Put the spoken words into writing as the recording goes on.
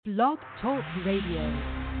Blog Talk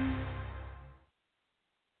Radio.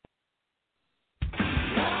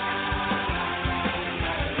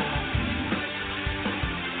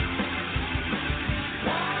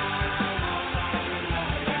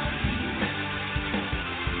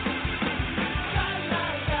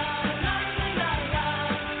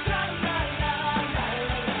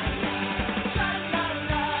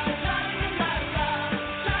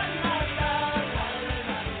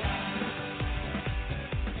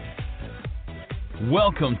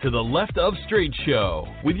 Welcome to the Left of Str8 Show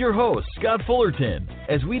with your host, Scott Fullerton,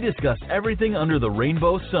 as we discuss everything under the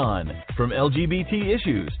rainbow sun, from LGBT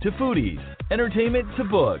issues to foodies, entertainment to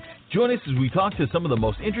books. Join us as we talk to some of the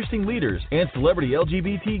most interesting leaders and celebrity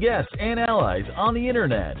LGBT guests and allies on the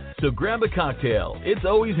internet. So grab a cocktail, it's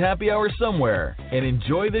always happy hour somewhere, and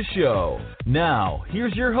enjoy the show. Now,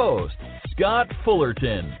 here's your host, Scott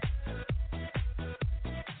Fullerton.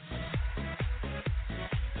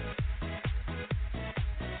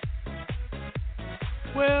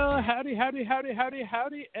 Well, howdy,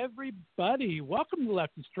 everybody. Welcome to the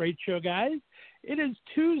Left of Str8 Show, guys. It is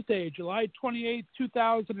Tuesday, July 28th,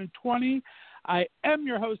 2020. I am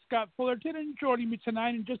your host, Scott Fullerton, and joining me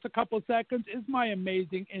tonight in just a couple of seconds is my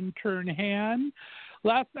amazing intern, Han.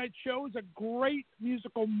 Last night's show was a great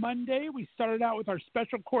musical Monday. We started out with our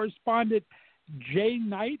special correspondent, Jay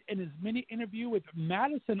Knight, and his mini interview with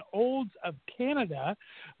Madison Olds of Canada.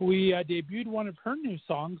 We debuted one of her new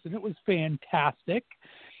songs, and it was fantastic.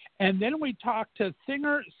 And then we talked to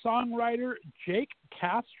singer-songwriter Jake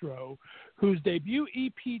Castro, whose debut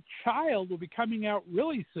EP, Child, will be coming out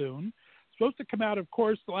really soon. Supposed to come out, of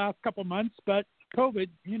course, the last couple months, but COVID,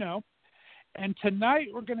 you know. And tonight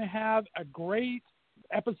we're going to have a great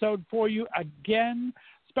episode for you again.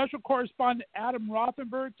 Special correspondent Adam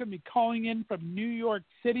Rothernberg is going to be calling in from New York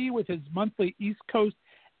City with his monthly East Coast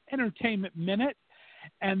Entertainment Minute.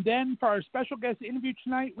 And then for our special guest interview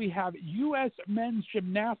tonight, we have U.S. men's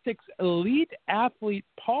gymnastics elite athlete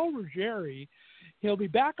Paul Ruggeri. He'll be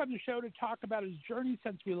back on the show to talk about his journey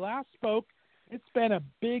since we last spoke. It's been a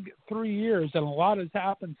big 3 years, and a lot has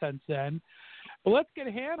happened since then. But let's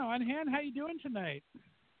get Han on. Han, how you doing tonight?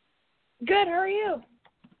 Good. How are you?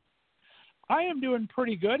 I am doing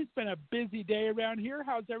pretty good. It's been a busy day around here.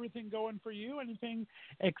 How's everything going for you? Anything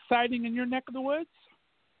exciting in your neck of the woods?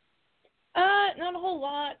 Not a whole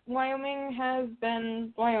lot. Wyoming has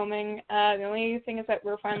been Wyoming. The only thing is that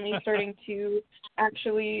we're finally starting to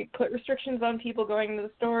actually put restrictions on people going to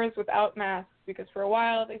the stores without masks, because for a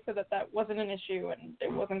while they said that that wasn't an issue and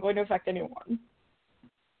it wasn't going to affect anyone.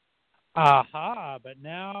 Aha, but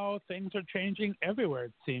now things are changing everywhere,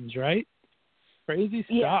 it seems, right? Crazy stuff.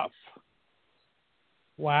 Yeah.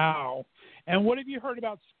 Wow. And what have you heard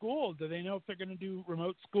about school? Do they know if they're going to do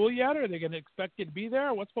remote school yet, or are they going to expect you to be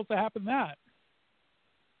there? What's supposed to happen that?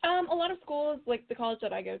 A lot of schools, like the college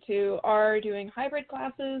that I go to, are doing hybrid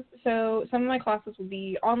classes. So some of my classes will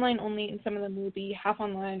be online only, and some of them will be half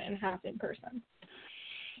online and half in person.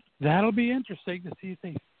 That'll be interesting to see if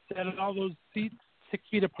they set all those seats 6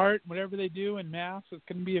 feet apart, whatever they do in masks. It's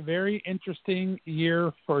going to be a very interesting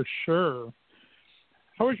year for sure.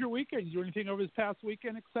 How was your weekend? Did you do anything over this past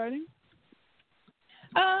weekend exciting?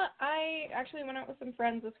 I actually went out with some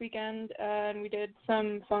friends this weekend, and we did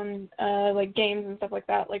some fun, like, games and stuff like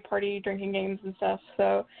that, like party drinking games and stuff.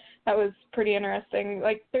 So that was pretty interesting.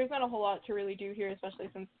 Like, there's not a whole lot to really do here, especially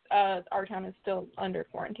since our town is still under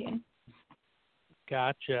quarantine.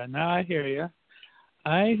 Gotcha. No, I hear you.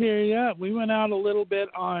 We went out a little bit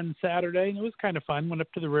on Saturday, and it was kind of fun. Went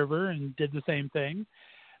up to the river and did the same thing.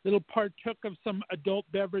 Little partook of some adult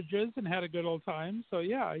beverages and had a good old time. So,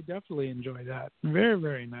 yeah, I definitely enjoy that. Very,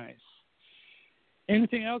 very nice.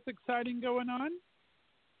 Anything else exciting going on?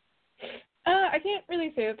 I can't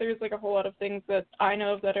really say that there's, like, a whole lot of things that I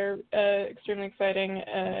know of that are extremely exciting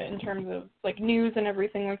in terms of, like, news and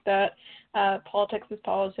everything like that. Politics is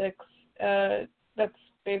politics. That's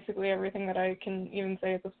basically everything that I can even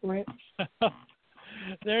say at this point.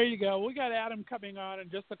 There you go. We got Adam coming on in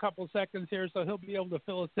just a couple seconds here, so he'll be able to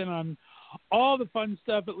fill us in on all the fun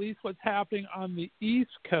stuff, at least what's happening on the East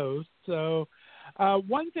Coast. So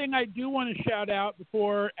one thing I do want to shout out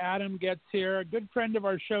before Adam gets here, a good friend of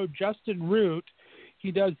our show, Justin Root. He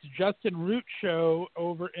does the Justin Root Show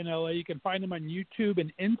over in L.A. You can find him on YouTube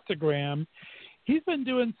and Instagram. He's been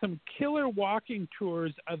doing some killer walking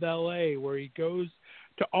tours of L.A. where he goes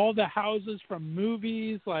to all the houses from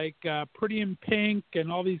movies like Pretty in Pink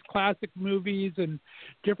and all these classic movies and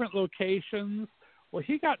different locations. Well,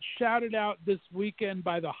 he got shouted out this weekend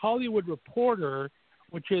by The Hollywood Reporter,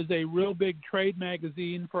 which is a real big trade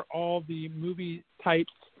magazine for all the movie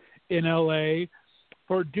types in L.A.,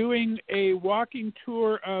 for doing a walking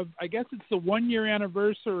tour of, I guess it's the 1-year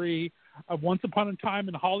anniversary of Once Upon a Time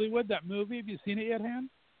in Hollywood, that movie. Have you seen it yet, Han?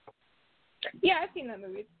 Yeah, I've seen that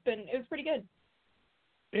movie. It was pretty good.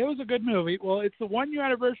 It was a good movie. Well, it's the 1-year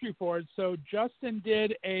anniversary for it, so Justin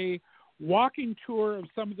did a walking tour of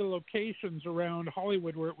some of the locations around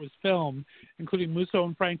Hollywood where it was filmed, including Musso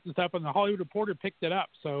and Franks and stuff, and the Hollywood Reporter picked it up.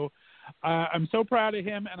 So I'm so proud of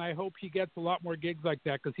him, and I hope he gets a lot more gigs like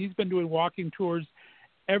that, because he's been doing walking tours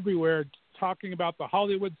everywhere, talking about the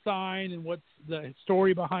Hollywood sign and what's the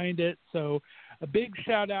story behind it. So a big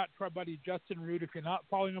shout out to our buddy Justin Root. If you're not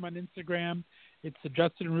following him on Instagram, it's the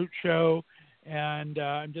Justin Root Show, and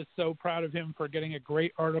I'm just so proud of him for getting a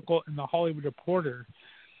great article in the Hollywood Reporter.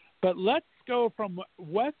 But let's go from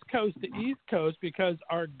West Coast to East Coast, because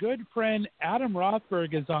our good friend Adam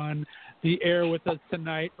Rothberg is on the air with us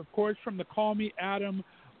tonight. Of course, from the Call Me Adam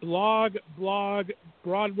blog,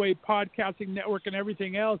 Broadway podcasting network, and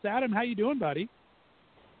everything else. Adam, how you doing, buddy?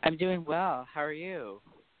 I'm doing well. How are you?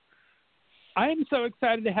 I am so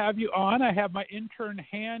excited to have you on. I have my intern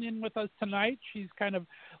Han in with us tonight. She's kind of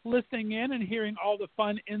listening in and hearing all the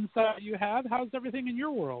fun insight you have. How's everything in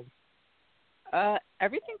your world?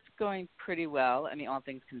 Everything's going pretty well. I mean, all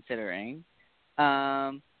things considering.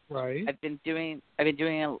 Right. I've been doing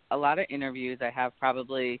a lot of interviews. I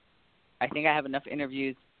think I have enough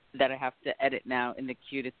interviews that I have to edit now in the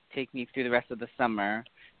queue to take me through the rest of the summer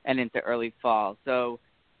and into early fall. So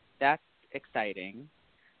that's exciting.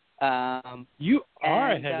 You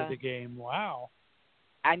are ahead of the game. Wow.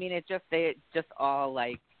 I mean, it just all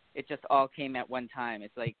came at one time.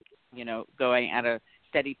 It's like, going at a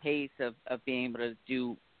steady pace of being able to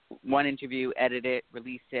do one interview, edit it,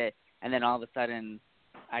 release it, and then all of a sudden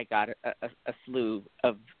I got a slew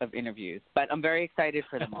of interviews. But I'm very excited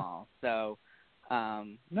for them all. So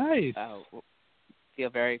nice. Feel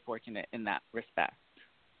very fortunate in that respect.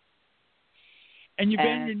 And you've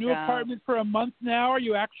been in your new apartment for a month now. Are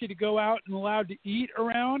you actually to go out and allowed to eat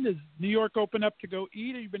around? Is New York open up to go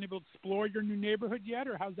eat? Have you been able to explore your new neighborhood yet,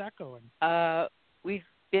 or how's that going? We've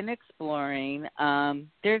been exploring.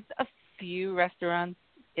 There's a few restaurants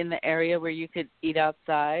in the area where you could eat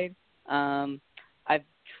outside. I've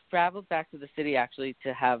traveled back to the city actually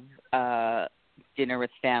to have dinner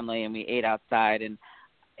with family, and we ate outside. And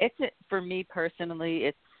for me personally,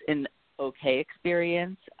 it's an okay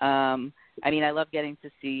experience. I mean, I love getting to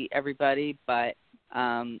see everybody, but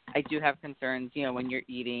I do have concerns, when you're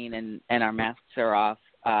eating and our masks are off,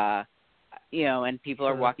 and people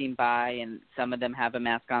are walking by, and some of them have a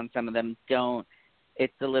mask on, some of them don't.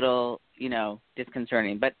 It's a little,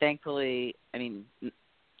 disconcerting. But thankfully, I mean,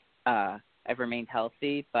 I've remained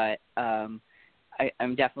healthy, but I'm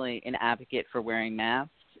definitely an advocate for wearing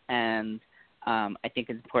masks, and I think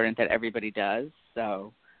it's important that everybody does.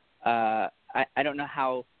 So I don't know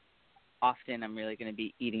how often I'm really going to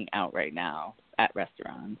be eating out right now at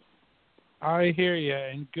restaurants. I hear you,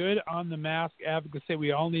 and good on the mask advocacy.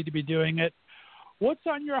 We all need to be doing it. What's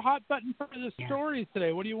on your hot button for the stories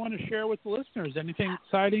today? What do you want to share with the listeners? Anything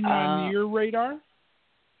exciting on your radar?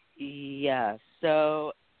 Yeah,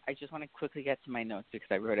 so I just want to quickly get to my notes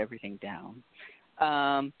because I wrote everything down.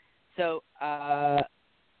 I've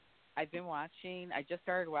been watching, I just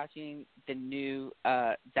started watching the new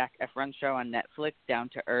Zac Efron show on Netflix, Down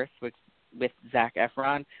to Earth, with Zac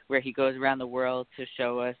Efron, where he goes around the world to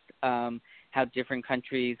show us how different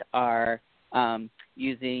countries are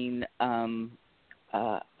using, I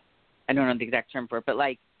don't know the exact term for it, but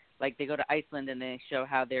like they go to Iceland and they show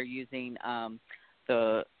how they're using all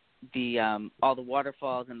the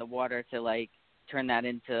waterfalls and the water to turn that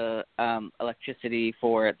into electricity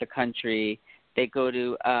for the country. They go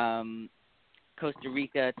to Costa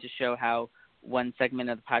Rica to show how one segment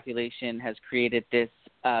of the population has created this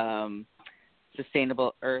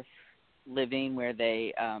sustainable earth living where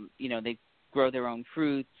they they grow their own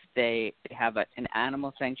fruits. They have an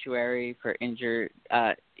animal sanctuary for injured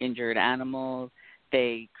animals.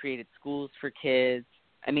 They created schools for kids.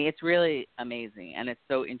 I mean, it's really amazing, and it's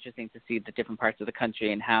so interesting to see the different parts of the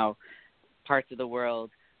country and how parts of the world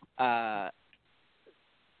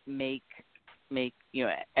make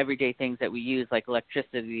everyday things that we use, like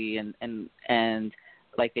electricity, and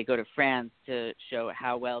like they go to France to show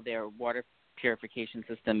how well their water purification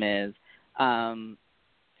system is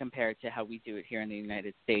compared to how we do it here in the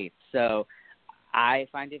United States. So I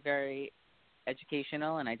find it very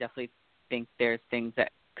educational, and I definitely think there's things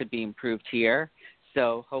that could be improved here.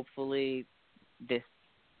 So hopefully this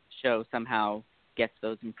show somehow gets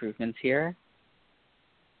those improvements here.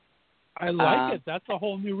 I like it. That's a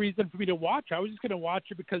whole new reason for me to watch. I was just going to watch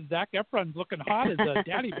it because Zac Efron's looking hot as a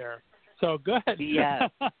daddy bear. So good. Yeah.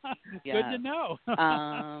 Good to know.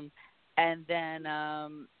 And then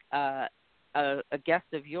a guest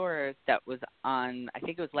of yours that was on, I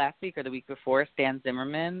think it was last week or the week before, Stan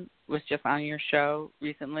Zimmerman, was just on your show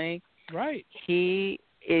recently. Right. He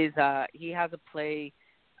has a play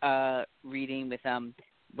reading with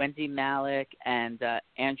Wendy Malick and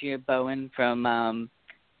Andrea Bowen from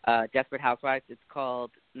Desperate Housewives. It's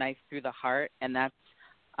called Knife Through the Heart, and that's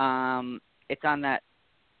it's on that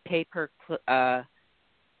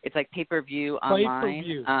it's like pay-per-view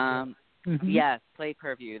online. Mm-hmm. Yes,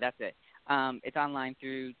 pay-per-view. That's it. It's online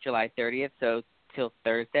through July 30th, so till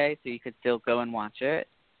Thursday, so you could still go and watch it.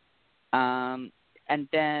 And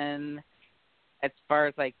then as far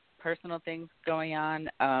as like personal things going on,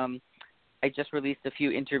 I just released a few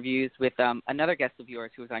interviews with another guest of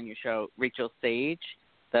yours who was on your show, Rachel Sage,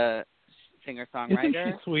 the singer-songwriter. Isn't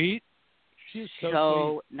she sweet? She's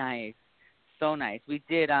so sweet. Nice. So nice. We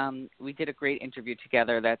did a great interview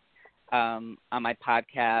together that's on my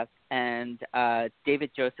podcast, and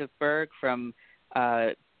David Josephberg from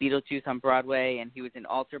Beetlejuice on Broadway, and he was in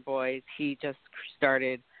Altar Boys. He just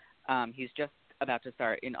started. He's just about to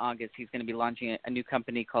start in August. He's going to be launching a new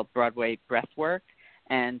company called Broadway Breathwork,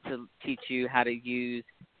 and to teach you how to use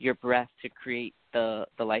your breath to create the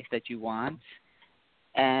life that you want.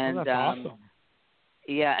 And that's awesome.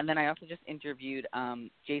 Yeah, and then I also just interviewed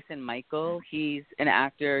Jason Michael. He's an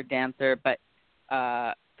actor, dancer, but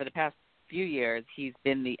for the past few years, he's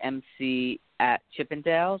been the MC at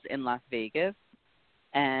Chippendales in Las Vegas.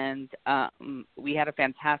 And we had a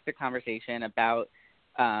fantastic conversation about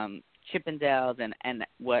Chippendales and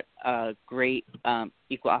what a great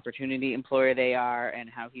equal opportunity employer they are, and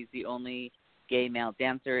how he's the only gay male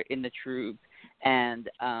dancer in the troupe. And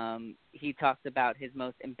he talks about his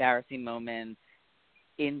most embarrassing moments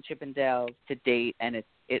in Chippendales to date, and it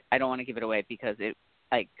I don't want to give it away because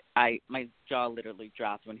my jaw literally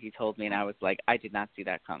dropped when he told me, and I was like, I did not see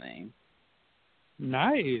that coming.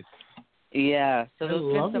 Nice. Yeah, so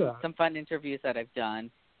those have been some fun interviews that I've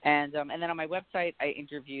done. And then on my website, I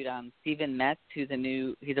interviewed Stephen Metz, he's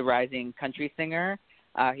a rising country singer.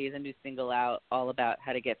 He has a new single out all about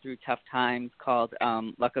how to get through tough times called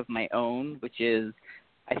Luck of My Own, which is,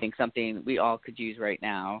 I think, something we all could use right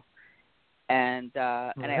now. And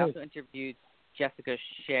I also interviewed Jessica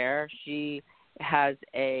Scher. She has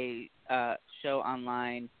a show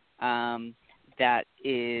online that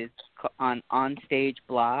is on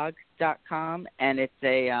onstageblog.com, and it's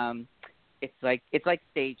like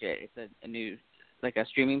Stage It. It's a new, like, a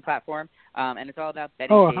streaming platform, and it's all about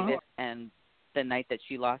Betty Davis and the night that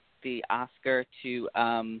she lost the Oscar to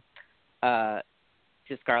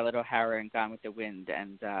Scarlett O'Hara in Gone with the Wind,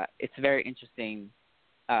 and it's a very interesting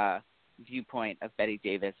viewpoint of Betty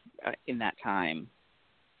Davis in that time.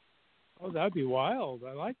 Oh, that'd be wild.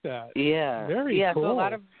 I like that. Yeah. Very cool. So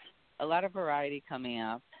a lot of variety coming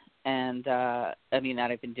up, and that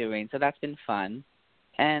I've been doing. So that's been fun.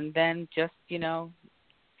 And then just,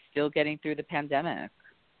 still getting through the pandemic.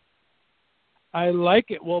 I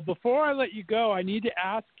like it. Well, before I let you go, I need to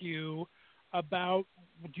ask you about,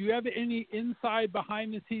 do you have any inside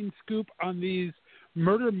behind-the-scenes scoop on these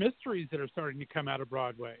murder mysteries that are starting to come out of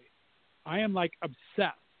Broadway? I am,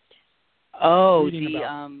 obsessed. Oh,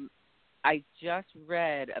 I just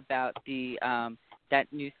read about the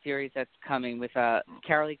that new series that's coming with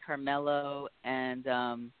Carolee Carmello and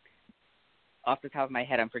off the top of my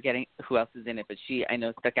head, I'm forgetting who else is in it, but she, I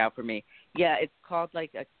know, stuck out for me. Yeah, it's called a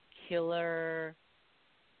killer.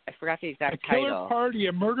 I forgot the exact title. A Killer Party,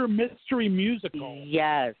 a murder mystery musical.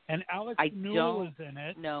 Yes. And Alex Newell is in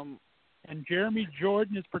it. No. And Jeremy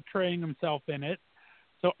Jordan is portraying himself in it.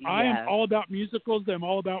 So yes. I am all about musicals. I'm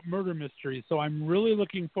all about murder mysteries. So I'm really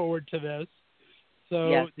looking forward to this.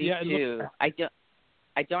 So yes, me too. I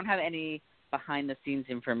don't have any behind the scenes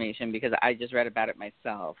information because I just read about it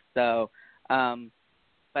myself. So,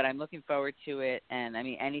 but I'm looking forward to it. And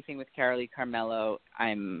anything with Carolee Carmello,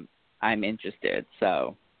 I'm interested.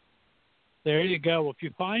 So. There you go. Well, if you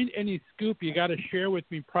find any scoop, you got to share with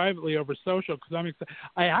me privately over social because I'm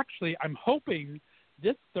excited. I'm hoping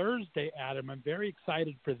this Thursday, Adam, I'm very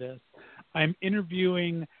excited for this. I'm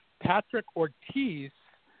interviewing Patrick Ortiz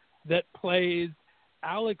that plays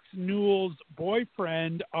Alex Newell's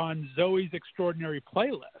boyfriend on Zoe's Extraordinary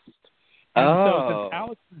Playlist. And so since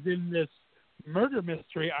Alex is in this murder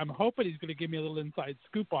mystery, I'm hoping he's going to give me a little inside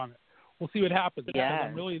scoop on it. We'll see what happens.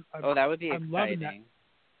 Yeah. That would be I'm loving that.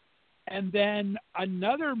 And then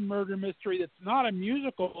another murder mystery that's not a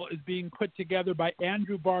musical is being put together by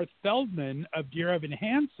Andrew Barth Feldman of Dear Evan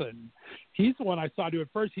Hansen. He's the one I saw do it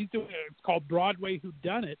first. He's doing it's called Broadway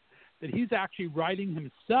Whodunit, that he's actually writing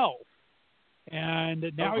himself.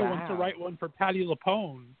 and now he wants to write one for Patti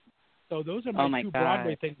LuPone. So those are my two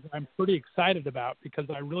Broadway things that I'm pretty excited about because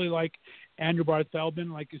I really like Andrew Barth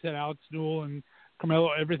Feldman, like you said, Alex Newell and Carmelo.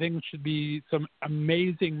 Everything should be some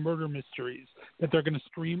amazing murder mysteries that they're going to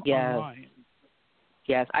stream online.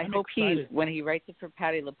 Yes, I hope when he writes it for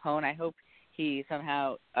Patti LuPone, I hope he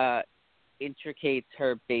somehow intricates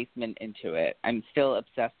her basement into it. I'm still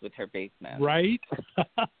obsessed with her basement. Right?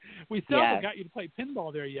 We still haven't got you to play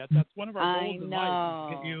pinball there yet. That's one of our goals in life,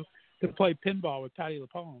 to get you to play pinball with Patti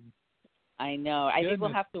LuPone. I know. I think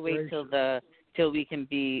we'll have to wait till we can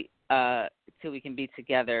be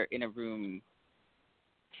together in a room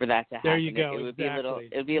for that to happen. There you go. It would be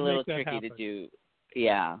a little tricky to do.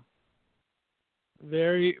 Yeah.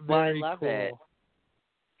 Very, very I love cool. it.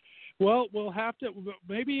 Well, we'll have to.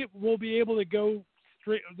 Maybe we'll be able to go.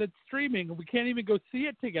 That's streaming. We can't even go see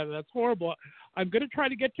it together. That's horrible. I'm going to try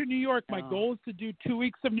to get to New York. My goal is to do 2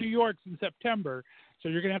 weeks of New York in September. So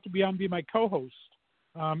you're going to have to be my co-host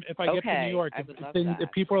if I get to New York.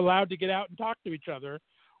 If people are allowed to get out and talk to each other,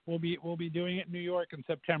 we'll be doing it in New York in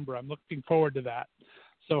September. I'm looking forward to that.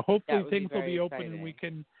 So hopefully things will be open and we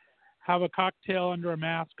can have a cocktail under a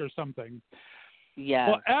mask or something. Yeah.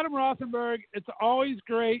 Well, Adam Rothernberg, it's always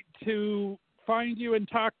great to find you and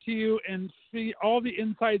talk to you and see all the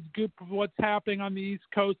inside scoop of what's happening on the East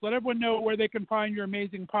Coast. Let everyone know where they can find your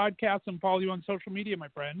amazing podcast and follow you on social media, my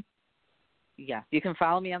friend. Yes, you can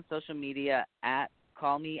follow me on social media at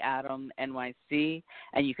CallMeAdamNYC,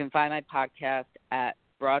 and you can find my podcast at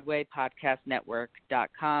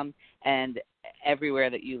BroadwayPodcastNetwork.com and everywhere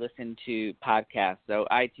that you listen to podcasts, so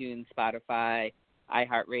iTunes, Spotify,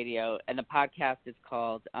 iHeartRadio, and the podcast is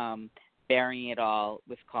called Bearing It All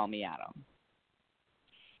with Call Me Adam.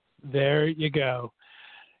 There you go.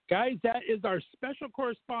 Guys, that is our special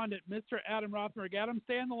correspondent, Mr. Adam Rothernberg. Adam,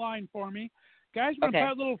 stay on the line for me. Guys, we're going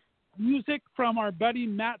to play a little music from our buddy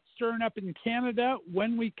Matt Str8 up in Canada.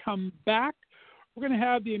 When we come back, we're going to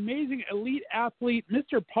have the amazing elite athlete,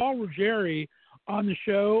 Mr. Paul Ruggeri, on the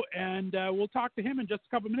show, and we'll talk to him in just a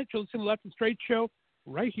couple of minutes. You'll listen to the Left of Str8 show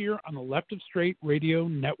right here on the Left of Str8 Radio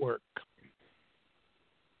Network.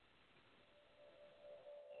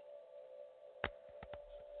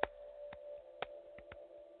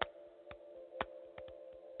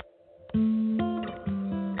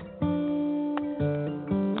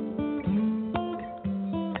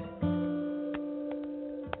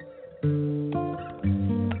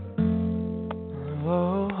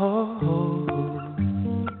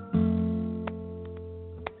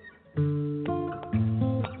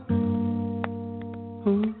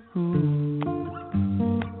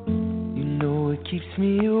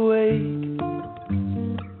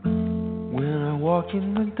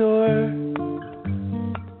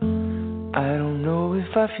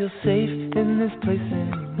 Feel safe in this place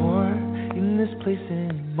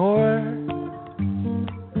anymore,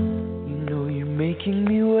 You know you're making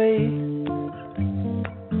me wait.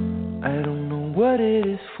 I don't know what it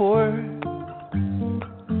is for.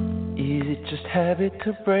 Is it just habit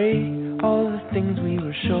to break all the things we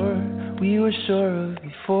were sure of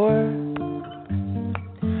before?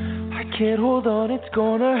 I can't hold on, it's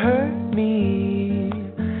gonna hurt me,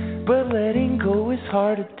 but letting go is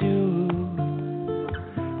hard to do.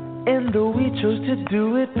 And though we chose to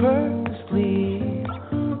do it purposely,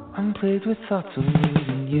 I'm plagued with thoughts of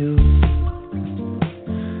losing you.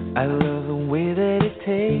 I love the way that it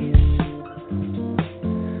tastes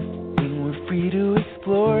when we're free to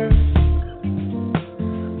explore.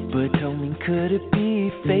 But tell me, could it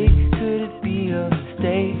be fake? Could it be a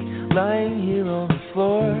mistake? Lying here on the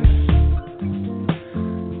floor.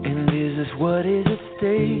 And is this what is at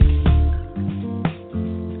stake?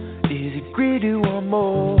 Is it greed to want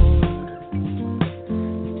more?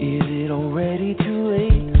 Is it already too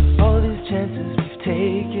late? All these chances we've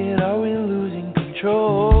taken, are we losing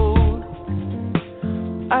control?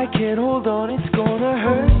 I can't hold on, it's gonna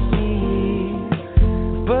hurt me,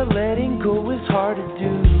 but letting go is hard to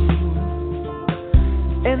do.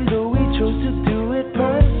 And though we chose to do it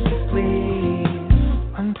perfectly,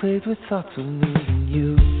 I'm plagued with thoughts of losing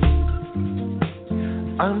you.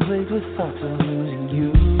 I'm plagued with thoughts of losing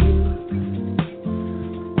you.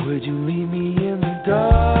 Would you leave me in the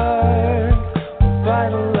dark by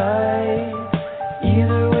the light?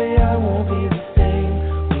 Either way I won't be the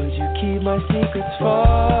same. Would you keep my secrets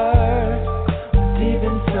far, deep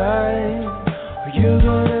inside? Are you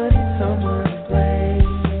gonna need someone to blame?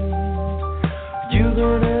 Are you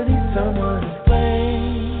gonna need someone to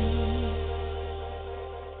blame?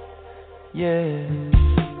 Yeah.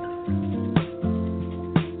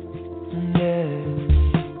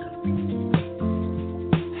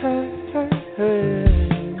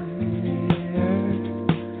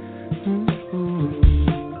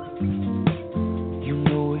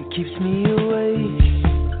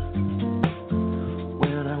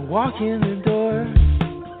 walk in the door.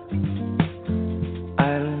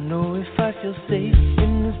 I don't know if I feel safe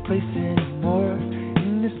in this place anymore.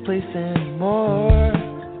 In this place anymore.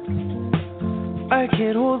 I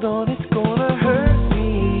can't hold on, it's gonna hurt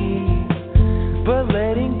me. But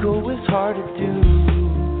letting go is hard to do.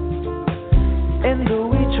 And though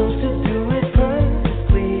we chose to do it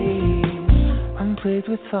perfectly, I'm plagued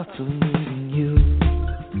with thoughts of losing you.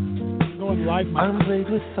 Going live, I'm plagued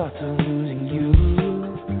with thoughts of losing you.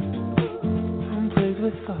 I'm plagued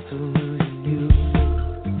with thoughts of losing you.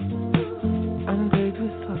 I'm plagued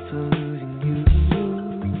with thoughts of losing you.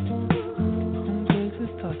 I'm plagued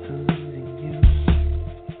with thoughts of losing you.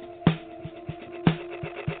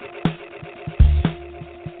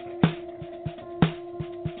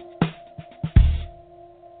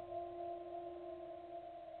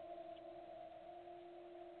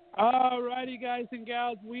 All righty, guys and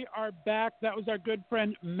gals, we are back. That was our good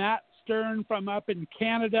friend Matt Stern from up in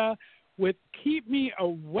Canada with Keep Me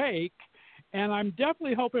Awake. And I'm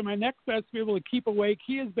definitely hoping my next guest will be able to keep awake.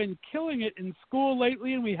 He has been killing it in school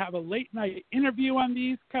lately, and we have a late-night interview on the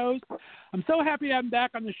East Coast. I'm so happy to have him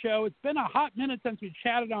back on the show. It's been a hot minute since we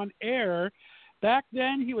chatted on air. Back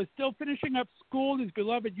then, he was still finishing up school at his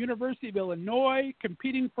beloved University of Illinois,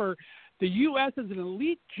 competing for the U.S. as an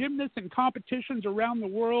elite gymnast in competitions around the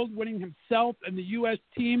world, winning himself and the U.S.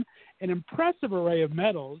 team an impressive array of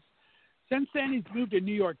medals. Since then, he's moved to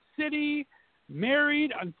New York City,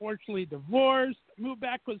 married, unfortunately divorced, moved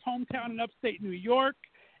back to his hometown in upstate New York,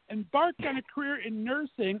 embarked on a career in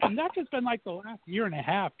nursing, and that's just been like the last year and a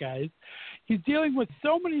half, guys. He's dealing with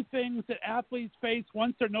so many things that athletes face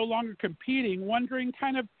once they're no longer competing, wondering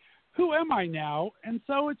kind of, who am I now? And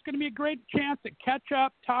so it's going to be a great chance to catch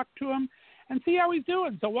up, talk to him, and see how he's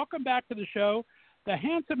doing. So welcome back to the show, the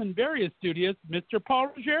handsome and very studious Mr.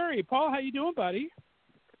 Paul Ruggeri. Paul, how you doing, buddy?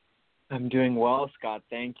 I'm doing well, Scott.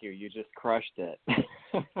 Thank you. You just crushed it.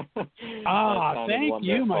 Thank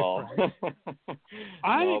you, my friend.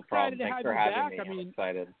 I'm excited to have you back. I'm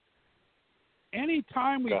excited.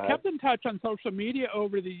 Anytime we kept in touch on social media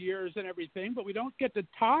over the years and everything, but we don't get to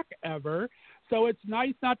talk ever. So it's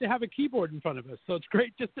nice not to have a keyboard in front of us. So it's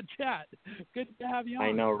great just to chat. Good to have you on.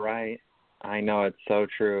 I know, right? I know, it's so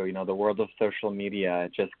true. You know, the world of social media,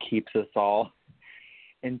 it just keeps us all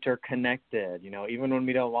interconnected, you know, even when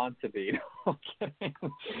we don't want to be.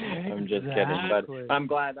 I'm just kidding, but I'm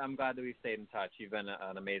glad that we've stayed in touch. You've been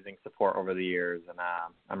an amazing support over the years, and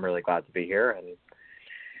I'm really glad to be here and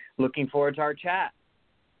looking forward to our chat.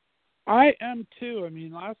 I am too. I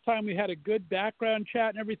mean, last time we had a good background chat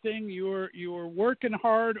and everything. You were working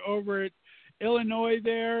hard over at Illinois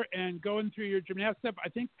there and going through your gymnastics. I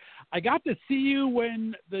think I got to see you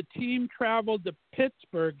when the team traveled to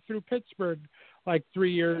Pittsburgh, like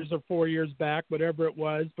 3 years or 4 years back, whatever it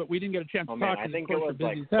was. But we didn't get a chance to talk. I think it was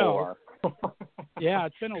like 4. Yeah,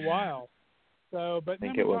 it's been a while. So, but I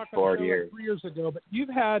think it was 4 years. Like 3 years ago. But you've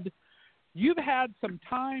had some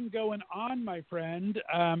time going on, my friend.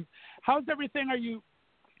 How's everything?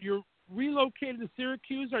 You're relocated to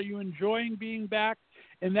Syracuse? Are you enjoying being back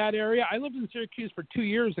in that area? I lived in Syracuse for 2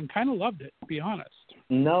 years and kind of loved it, to be honest.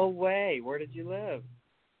 No way. Where did you live,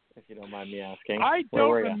 if you don't mind me asking? I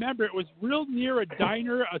don't remember. It was real near a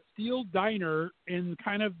diner, a steel diner in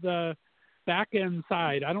kind of the back end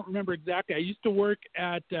side. I don't remember exactly. I used to work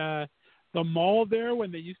at the mall there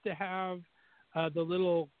when they used to have the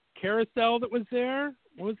little carousel that was there.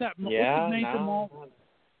 What was that? Yeah, what's the name of the mall?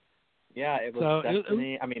 Yeah, it was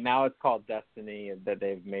Destiny. I mean, now it's called Destiny. That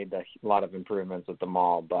they've made a lot of improvements with the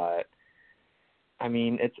mall, but I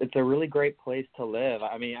mean, it's a really great place to live.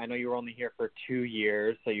 I mean, I know you were only here for 2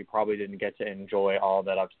 years, so you probably didn't get to enjoy all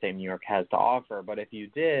that upstate New York has to offer. But if you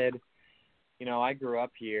did, you know, I grew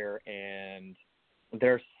up here, and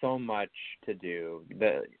there's so much to do.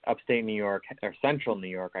 The upstate New York, or central New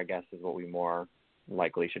York, I guess, is what we more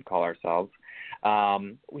likely should call ourselves.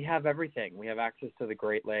 We have everything. We have access to the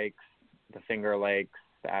Great Lakes, the Finger Lakes,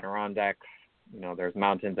 the Adirondacks. You know, there's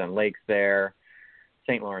mountains and lakes there.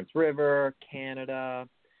 St. Lawrence River, Canada,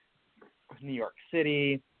 New York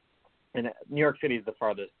City. And New York City is the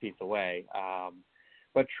farthest piece away.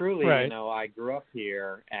 But truly, right. You know, I grew up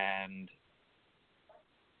here, and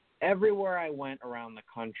everywhere I went around the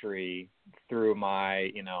country through my,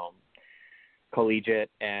 you know, collegiate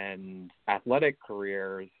and athletic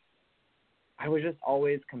careers, I was just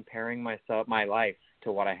always comparing my life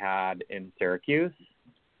to what I had in Syracuse.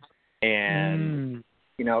 And,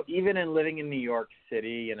 you know, even in living in New York City,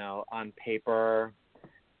 you know, on paper,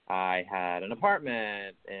 I had an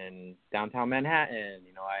apartment in downtown Manhattan.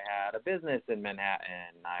 You know, I had a business in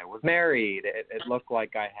Manhattan. I was married. It looked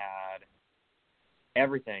like I had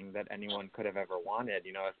everything that anyone could have ever wanted,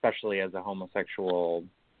 you know, especially as a homosexual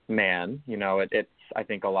man. You know, it's, I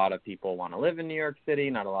think a lot of people want to live in New York City.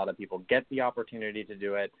 Not a lot of people get the opportunity to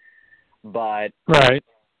do it, but right.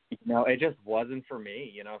 You know, it just wasn't for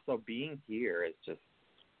me, you know, so being here is just,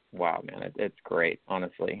 wow, man, it's great,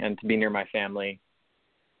 honestly. And to be near my family,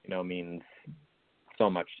 you know, means so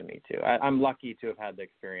much to me too. I'm lucky to have had the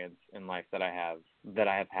experience in life that I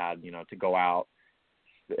have had, you know, to go out,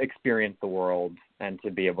 experience the world, and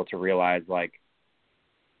to be able to realize, like,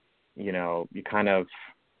 you know, you kind of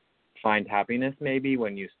find happiness maybe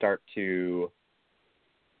when you start to,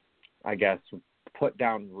 I guess, put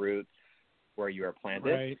down roots where you are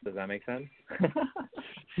planted. Right. Does that make sense?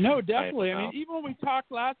 No, definitely. I mean, even when we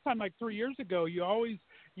talked last time, like 3 years ago, you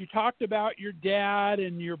talked about your dad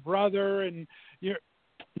and your brother, and your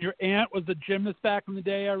aunt was a gymnast back in the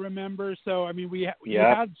day, I remember. So, I mean, you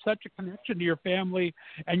had such a connection to your family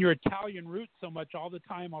and your Italian roots so much all the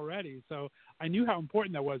time already. So I knew how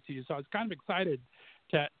important that was to you. So I was kind of excited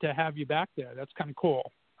to have you back there. That's kind of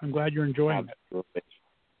cool. I'm glad you're enjoying Absolutely. it.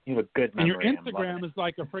 You have a good memory. And your Instagram is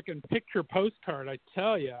like a freaking picture postcard, I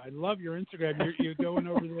tell you. I love your Instagram. You're going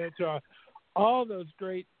over there to all those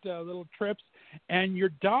great little trips, and your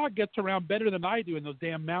dog gets around better than I do in those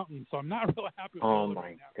damn mountains, so I'm not real happy with Oh,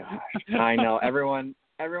 my gosh. I know. Everyone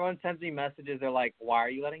sends me messages. They're like, why are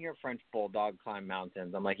you letting your French bulldog climb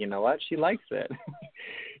mountains? I'm like, you know what? She likes it.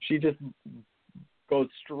 She just goes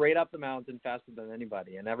straight up the mountain faster than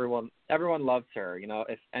anybody, and everyone loves her. You know,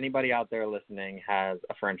 if anybody out there listening has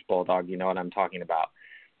a French bulldog, you know what I'm talking about.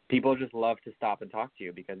 People just love to stop and talk to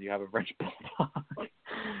you because you have a French bulldog.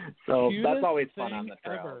 So Cutest that's always fun on the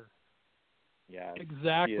trail. Ever. Yeah,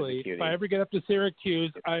 exactly. If I ever get up to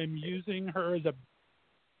Syracuse, I'm using her as a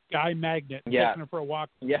guy magnet, taking her for a walk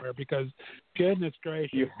somewhere because, goodness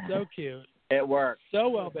gracious, so cute. It works. So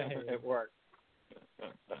well behaved. It works.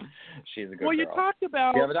 She's a good girl. You talked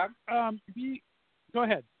about. Do you have a dog? Go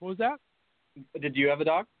ahead. What was that? Did you have a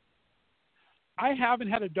dog? I haven't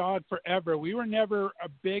had a dog forever. We were never a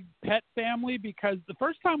big pet family because the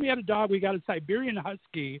first time we had a dog, we got a Siberian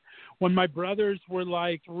Husky when my brothers were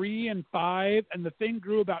like 3 and 5, and the thing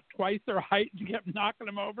grew about twice their height and kept knocking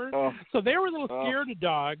them over. Oh. So they were a little scared of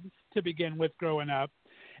dogs to begin with growing up.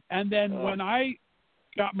 And then when I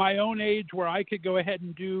got my own age where I could go ahead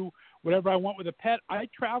and do whatever I want with a pet, I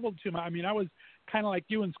traveled I was kind of like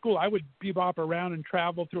you in school. I would bebop around and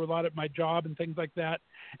travel through a lot of my job and things like that.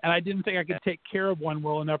 And I didn't think I could take care of one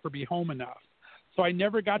well enough or be home enough. So I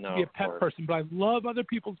never got to be a pet person, but I love other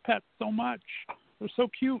people's pets so much. They're so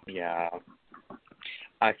cute. Yeah.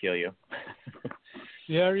 I feel you.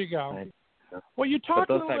 There you go. Well, you talked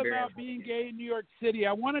a little bit about being gay in New York City.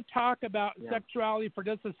 I want to talk about sexuality for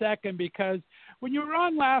just a second because when you were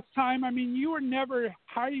on last time, I mean, you were never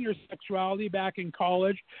hiding your sexuality back in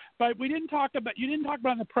college, but you didn't talk about it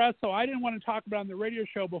in the press, so I didn't want to talk about it on the radio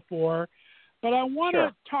show before. But I want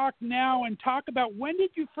to talk now and talk about when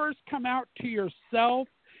did you first come out to yourself,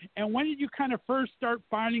 and when did you kind of first start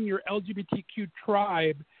finding your LGBTQ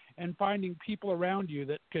tribe and finding people around you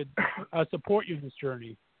that could support you in this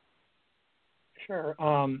journey? Sure.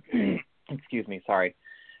 Excuse me. Sorry.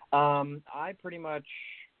 I pretty much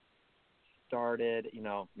started, you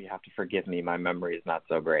know, you have to forgive me. My memory is not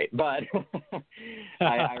so great, but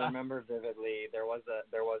I remember vividly. There was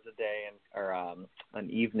a day an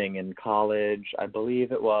evening in college. I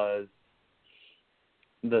believe it was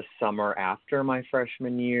the summer after my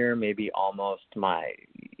freshman year, maybe almost my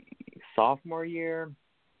sophomore year.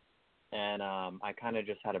 And I kind of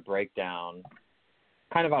just had a breakdown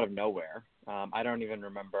kind of out of nowhere. I don't even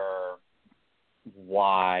remember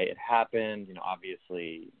why it happened. You know,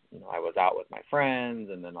 obviously, you know, I was out with my friends,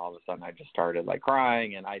 and then all of a sudden I just started like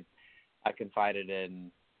crying, and I confided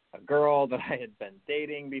in a girl that I had been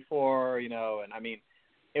dating before, you know, and I mean,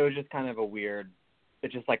 it was just kind of it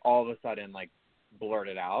just like all of a sudden like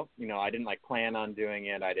blurted out. You know, I didn't like plan on doing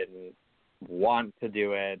it. I didn't want to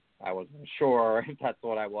do it. I wasn't sure if that's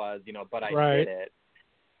what I was, you know, but I did it.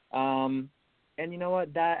 And you know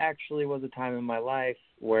what? That actually was a time in my life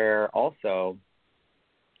where I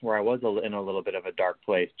was in a little bit of a dark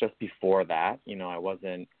place just before that. You know, I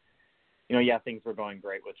wasn't, you know, things were going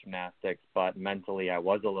great with gymnastics, but mentally I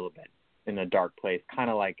was a little bit in a dark place, kind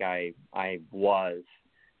of like I was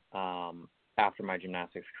after my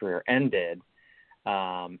gymnastics career ended.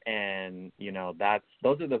 And, you know,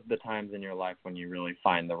 those are the times in your life when you really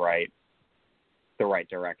find the right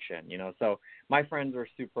direction, you know. So my friends were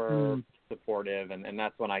super supportive, and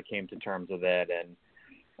that's when I came to terms with it. And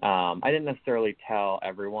I didn't necessarily tell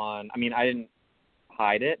everyone. I mean, I didn't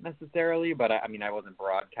hide it necessarily, but I mean, I wasn't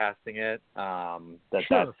broadcasting it,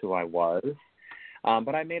 that's who I was.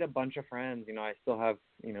 But I made a bunch of friends. I still have,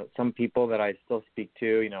 some people that I still speak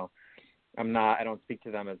to. I don't speak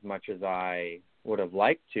to them as much as I would have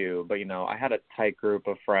liked to, but, I had a tight group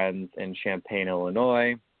of friends in Champaign,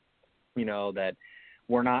 Illinois, that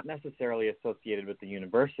were not necessarily associated with the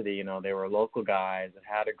university. They were local guys that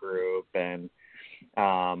had a group, and,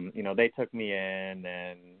 they took me in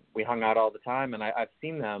and we hung out all the time. And I've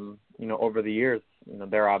seen them, over the years.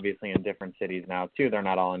 They're obviously in different cities now too. They're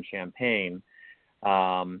not all in Champaign.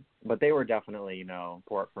 But they were definitely,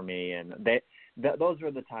 support for me. And those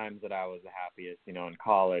were the times that I was the happiest, in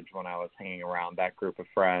college, when I was hanging around that group of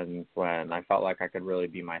friends, when I felt like I could really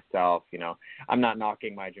be myself. I'm not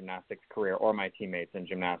knocking my gymnastics career or my teammates in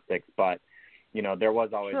gymnastics, but, there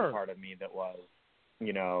was always a part of me that was,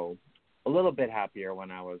 a little bit happier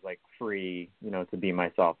when I was like free, to be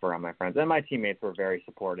myself around my friends. And my teammates were very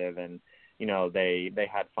supportive, and, they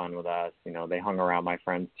had fun with us. They hung around my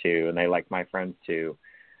friends too, and they liked my friends too.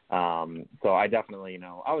 So I definitely,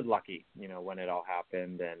 I was lucky, when it all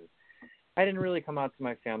happened, and I didn't really come out to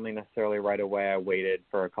my family necessarily right away. I waited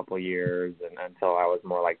for a couple of years and until I was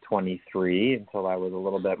more like 23, until I was a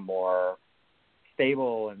little bit more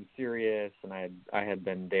stable and serious. And I had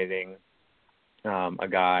been dating, a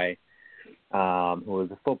guy, who was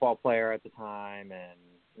a football player at the time, and,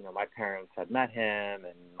 my parents had met him,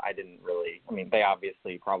 and I didn't really, they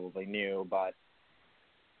obviously probably knew, but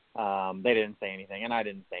they didn't say anything, and I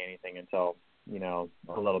didn't say anything until,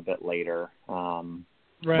 a little bit later.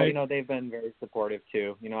 Right. But, they've been very supportive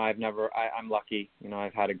too. I'm lucky,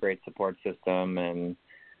 I've had a great support system, and,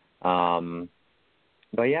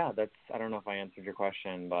 but yeah, I don't know if I answered your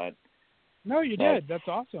question, but. No, you did. That's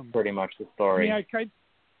awesome. Pretty much the story.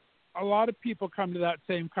 A lot of people come to that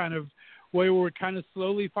same kind of way where we kind of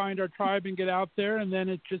slowly find our tribe and get out there, and then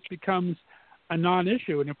it just becomes a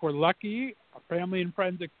non-issue. And if we're lucky, our family and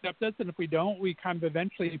friends accept us, and if we don't, we kind of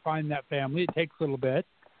eventually find that family. It takes a little bit,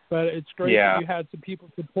 but it's great that you had some people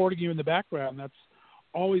supporting you in the background. That's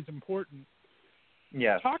always important.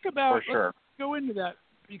 Yeah, talk about. For sure. Let's go into that,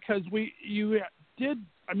 because I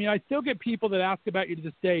still get people that ask about you to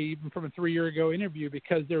this day, even from a 3-year ago interview,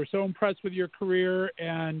 because they were so impressed with your career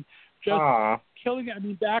and just killing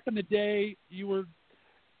it. Back in the day, you were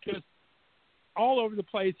just all over the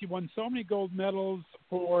place. You won so many gold medals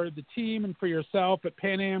for the team and for yourself at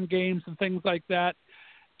Pan Am Games and things like that.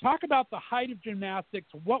 Talk about the height of gymnastics.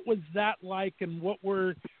 What was that like, and what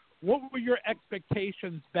were your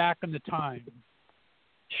expectations back in the time?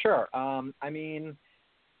 Sure.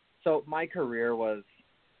 So my career was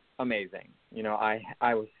amazing.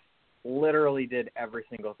 I was literally did every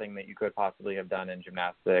single thing that you could possibly have done in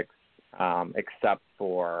gymnastics, except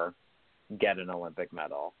for get an Olympic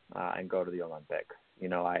medal and go to the Olympics.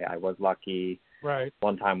 I was lucky. Right.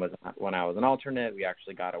 One time was when I was an alternate, we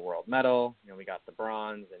actually got a world medal. We got the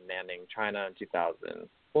bronze in Nanning, China in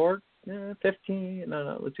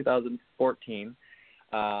 2014.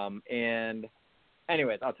 And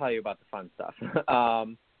anyways, I'll tell you about the fun stuff.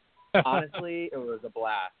 Honestly, it was a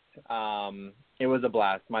blast. It was a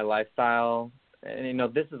blast. My lifestyle, and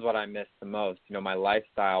this is what I miss the most. My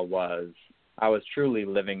lifestyle was, I was truly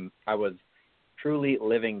living the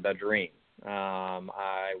dream.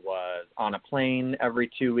 I was on a plane every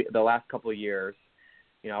 2 weeks. The last couple of years,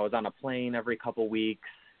 I was on a plane every couple weeks.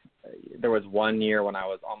 There was 1 year when I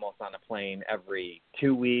was almost on a plane every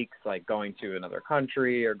 2 weeks, like going to another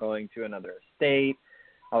country or going to another state.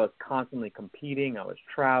 I was constantly competing. I was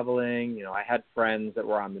traveling. I had friends that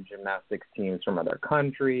were on the gymnastics teams from other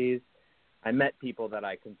countries. I met people that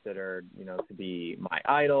I considered, to be my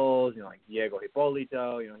idols, like Diego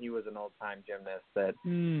Hipólito. He was an old-time gymnast that,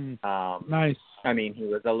 nice. He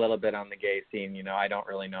was a little bit on the gay scene. I don't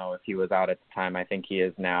really know if he was out at the time. I think he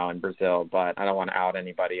is now in Brazil, but I don't want to out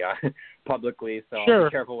anybody publicly, so Sure. I'll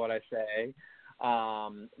be careful what I say.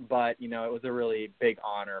 But, it was a really big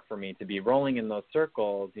honor for me to be rolling in those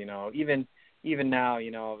circles, even now,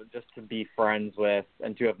 just to be friends with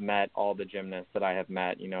and to have met all the gymnasts that I have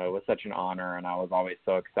met, it was such an honor, and I was always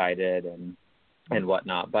so excited and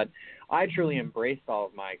whatnot. But I truly embraced all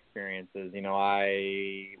of my experiences.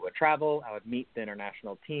 I would travel, I would meet the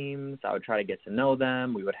international teams, I would try to get to know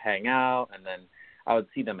them, we would hang out, and then I would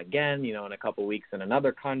see them again, in a couple of weeks in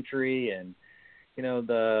another country. And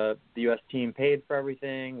the U.S. team paid for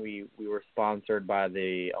everything. We were sponsored by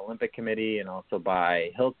the Olympic Committee and also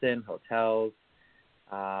by Hilton Hotels.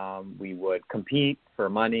 We would compete for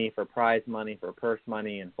money, for prize money, for purse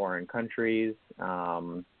money in foreign countries.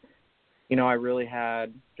 I really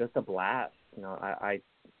had just a blast. I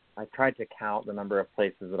tried to count the number of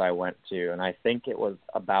places that I went to, and I think it was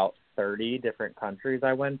about 30 different countries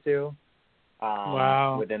I went to.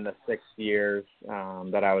 within the 6 years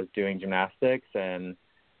that I was doing gymnastics. And,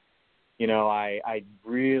 you know, I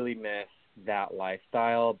really miss that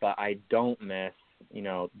lifestyle, but I don't miss, you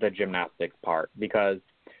know, the gymnastics part, because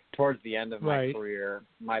towards the end of my career,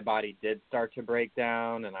 my body did start to break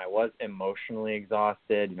down and I was emotionally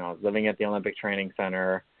exhausted. You know, I was living at the Olympic Training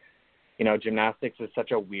Center. You know, gymnastics is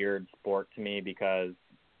such a weird sport to me because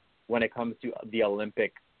when it comes to the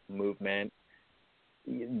Olympic movement,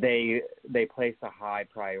 they place a high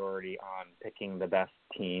priority on picking the best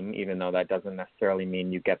team, even though that doesn't necessarily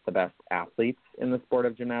mean you get the best athletes in the sport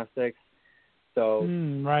of gymnastics. So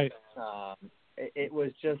it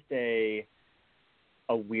was just a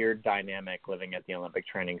weird dynamic living at the Olympic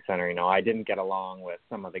Training Center. You know, I didn't get along with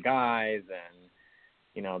some of the guys, and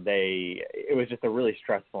you know, it was just a really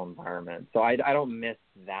stressful environment. So I don't miss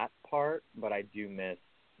that part, but I do miss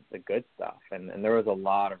the good stuff. And there was a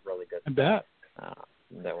lot of really good stuff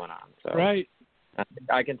that went on. So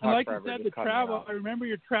I can talk and like forever. You said, the travel. I remember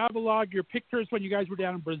your travel log, your pictures when you guys were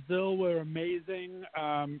down in Brazil were amazing.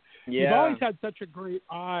 You've always had such a great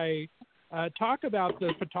eye. Talk about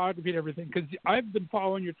the photography and everything, because I've been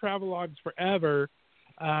following your travel logs forever.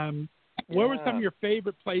 Where were some of your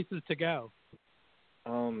favorite places to go?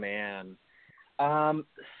 Oh, man.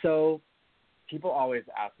 So people always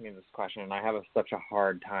ask me this question, and I have such a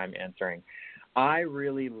hard time answering. I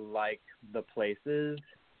really like the places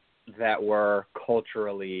that were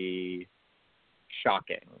culturally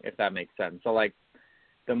shocking, if that makes sense. So, like,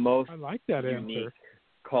 the most unique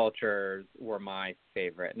cultures were my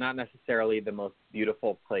favorite. Not necessarily the most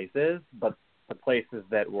beautiful places, but the places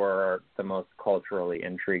that were the most culturally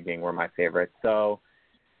intriguing were my favorite. So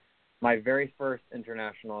my very first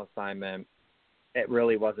international assignment, it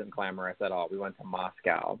really wasn't glamorous at all. We went to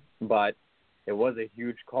Moscow, but it was a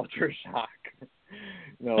huge culture shock.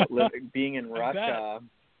 You know, being in Russia,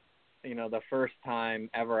 you know, the first time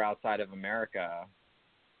ever outside of America.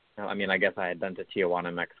 I mean, I guess I had been to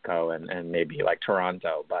Tijuana, Mexico, and maybe like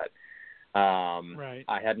Toronto, but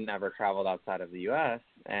I hadn't ever traveled outside of the U.S.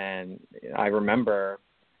 And I remember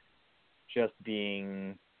just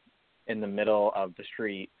being in the middle of the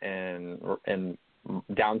street in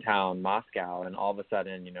downtown Moscow, and all of a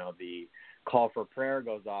sudden, you know, the call for prayer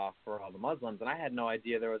goes off for all the Muslims, and I had no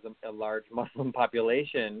idea there was a large Muslim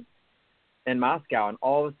population in Moscow, and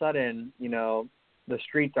all of a sudden, you know, the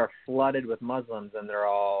streets are flooded with Muslims, and they're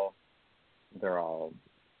all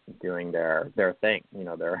doing their thing. You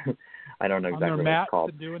know, I don't know exactly what it's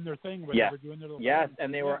called. Doing their thing. Doing their yes,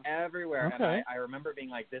 and they were everywhere. Okay. And I remember being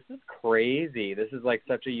like, this is crazy. This is like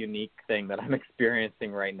such a unique thing that I'm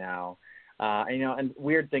experiencing right now. And, you know, and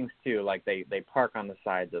weird things too, like they park on the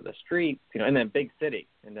sides of the streets, you know, in a big city,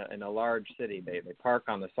 in a large city, they park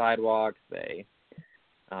on the sidewalks, they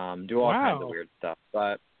do all kinds of weird stuff.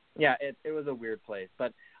 But yeah, it was a weird place.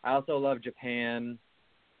 But I also love Japan.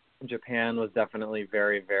 Japan was definitely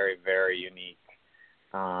very, very, very unique.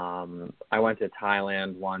 I went to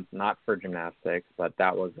Thailand once, not for gymnastics, but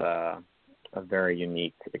that was a very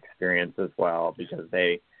unique experience as well, because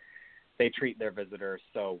they treat their visitors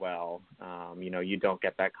so well. You know, you don't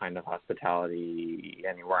get that kind of hospitality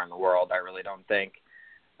anywhere in the world, I really don't think.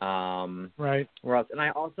 Where else? And I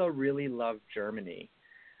also really love Germany.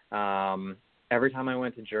 Every time I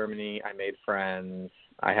went to Germany, I made friends.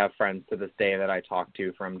 I have friends to this day that I talk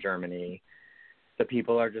to from Germany. The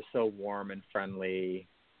people are just so warm and friendly.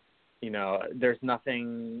 You know, there's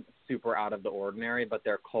nothing super out of the ordinary, but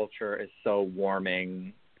their culture is so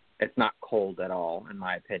warming. It's not cold at all, in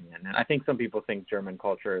my opinion. And I think some people think German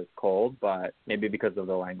culture is cold, but maybe because of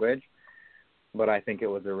the language. But I think it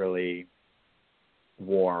was a really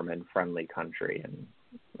warm and friendly country, and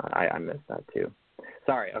I miss that too.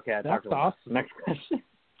 Sorry. Okay, I talked about awesome. Next question.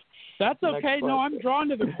 That's okay. No, I'm drawn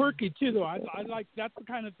to the quirky too, though. I like that's the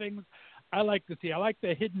kind of things I like to see. I like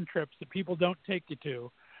the hidden trips that people don't take you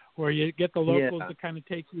to, where you get the locals to kind of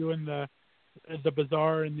take you in the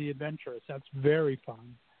bizarre and the adventurous. That's very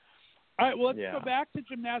fun. All right, well, let's go back to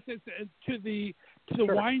gymnastics, to the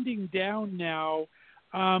winding down now.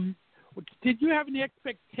 Did you have any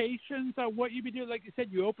expectations on what you'd be doing? Like you said,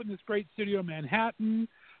 you opened this great studio in Manhattan,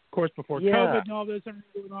 of course, before COVID and all this and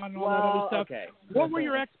going on and all that other stuff. Okay. What were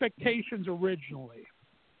your expectations originally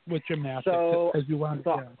with gymnastics as you wound it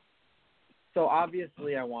down? So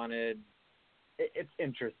obviously I wanted – it's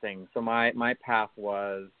interesting. So my path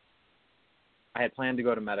was – I had planned to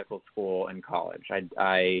go to medical school in college.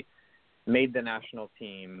 I made the national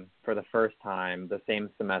team for the first time the same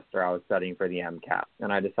semester I was studying for the MCAT,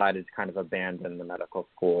 and I decided to kind of abandon the medical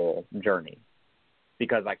school journey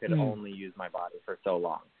because I could only use my body for so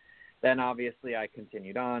long. then obviously I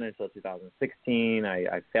continued on until 2016.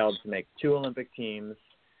 I failed to make 2 Olympic teams,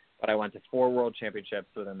 but I went to 4 world championships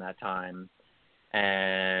within that time.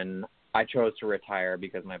 And I chose to retire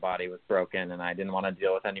because my body was broken and I didn't want to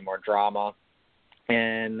deal with any more drama.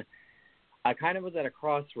 And I kind of was at a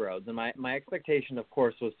crossroads. And my expectation, of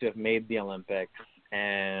course, was to have made the Olympics.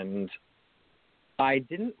 And I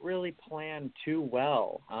didn't really plan too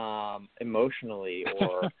well emotionally,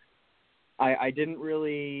 or I didn't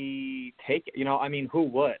really take it. I mean, who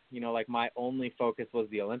would? Like my only focus was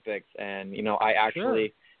the Olympics. And, I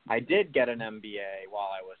actually I did get an MBA while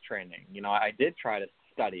I was training. I did try to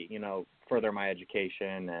study, further my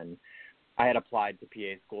education, and I had applied to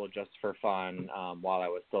PA school just for fun while I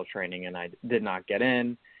was still training, and I did not get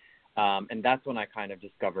in. And that's when I kind of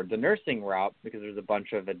discovered the nursing route, because there's a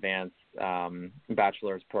bunch of advanced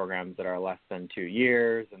bachelor's programs that are less than 2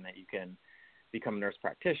 years, and that you can become a nurse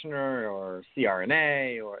practitioner or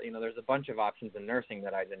CRNA, or, there's a bunch of options in nursing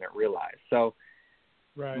that I didn't realize. So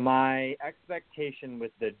my expectation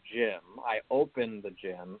with the gym, I opened the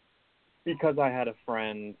gym because I had a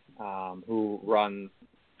friend who runs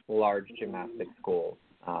large gymnastic schools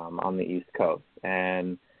on the East Coast.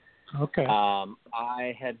 And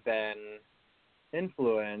I had been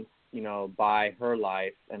influenced, by her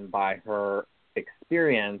life and by her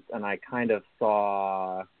experience, and I kind of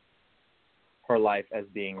saw her life as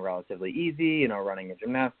being relatively easy, running a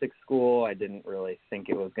gymnastics school. I didn't really think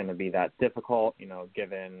it was going to be that difficult,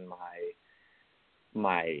 given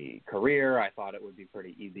my career. I thought it would be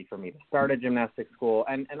pretty easy for me to start a gymnastics school.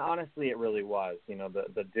 And honestly, it really was.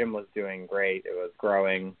 The gym was doing great. It was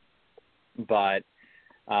growing. But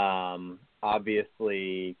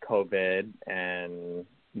obviously COVID and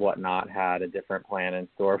whatnot had a different plan in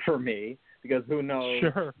store for me, because who knows,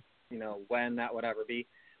 when that would ever be.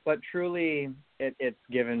 But truly, it's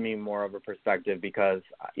given me more of a perspective, because,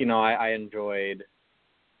 I enjoyed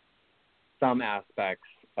some aspects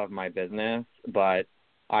of my business, but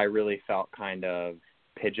I really felt kind of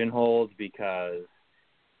pigeonholed because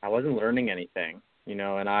I wasn't learning anything,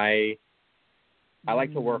 and I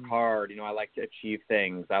like to work hard, I like to achieve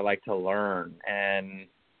things, I like to learn, and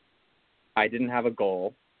I didn't have a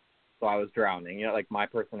goal, so I was drowning. Like my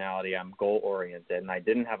personality, I'm goal-oriented, and I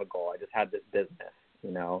didn't have a goal. I just had this business,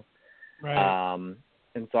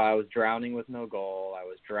 and so I was drowning with no goal. I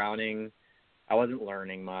was drowning. I wasn't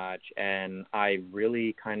learning much, and I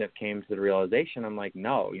really kind of came to the realization, I'm like,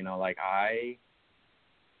 no, I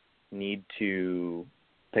need to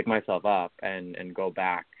pick myself up and go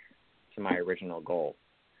back to my original goal.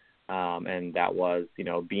 And that was,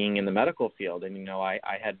 being in the medical field. And, I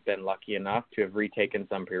had been lucky enough to have retaken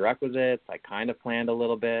some prerequisites. I kind of planned a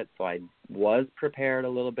little bit, so I was prepared a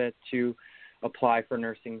little bit to apply for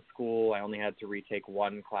nursing school. I only had to retake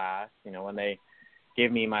 1 class. When they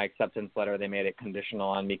gave me my acceptance letter, they made it conditional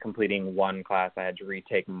on me completing 1 class. I had to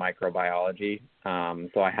retake microbiology.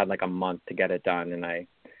 So I had like a month to get it done, and I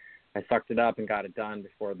sucked it up and got it done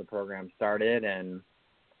before the program started, and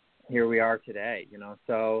here we are today,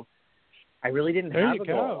 So I really didn't have a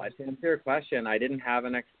goal. To answer your question, I didn't have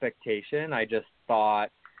an expectation. I just thought,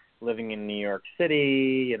 living in New York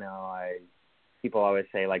City, people always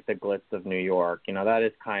say like the glitz of New York, that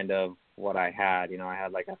is kind of what I had. I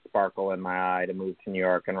had like a sparkle in my eye to move to New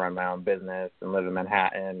York and run my own business and live in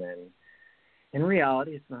Manhattan. And in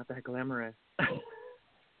reality, it's not that glamorous.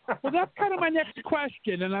 Well, that's kind of my next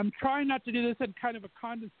question, and I'm trying not to do this in kind of a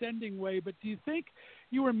condescending way, but do you think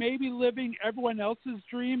you were maybe living everyone else's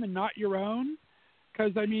dream and not your own?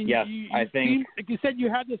 Because, I mean, yes, I think, like you said, you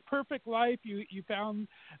had this perfect life. You found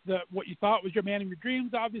what you thought was your man of your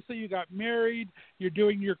dreams. Obviously, you got married. You're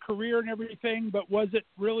doing your career and everything. But was it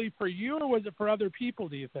really for you, or was it for other people,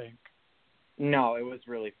 do you think? No, it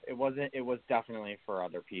was definitely for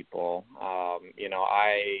other people.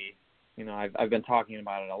 I've been talking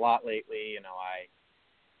about it a lot lately.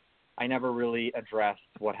 I never really addressed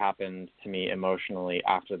what happened to me emotionally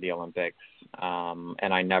after the Olympics,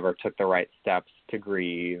 and I never took the right steps to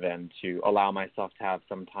grieve and to allow myself to have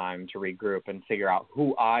some time to regroup and figure out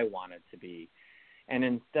who I wanted to be. And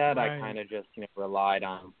instead, I kind of just relied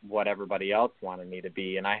on what everybody else wanted me to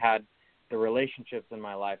be. And I had the relationships in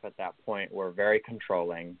my life at that point were very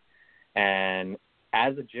controlling. And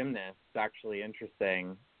as a gymnast, it's actually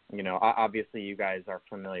interesting. Obviously you guys are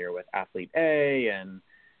familiar with Athlete A and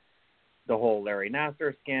the whole Larry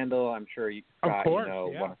Nassar scandal. I'm sure you, Scott, what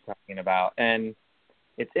I'm talking about. And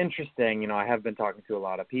it's interesting, I have been talking to a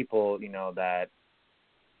lot of people, that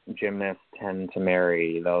gymnasts tend to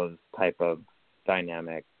marry those type of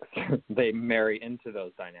dynamics. They marry into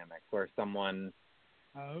those dynamics where someone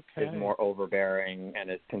is more overbearing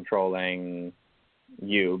and is controlling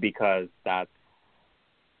you because that's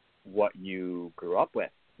what you grew up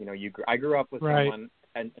with. You know, I grew up with someone,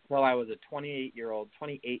 and until I was a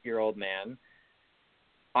 28-year-old man,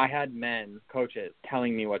 I had men, coaches,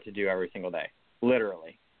 telling me what to do every single day,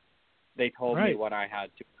 literally. They told me what I had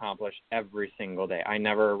to accomplish every single day. I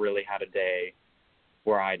never really had a day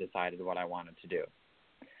where I decided what I wanted to do.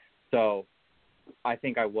 So I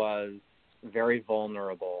think I was very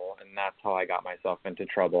vulnerable, and that's how I got myself into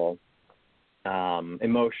trouble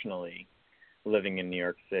emotionally, living in New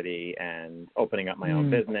York City and opening up my own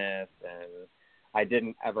business. And I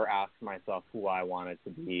didn't ever ask myself who I wanted to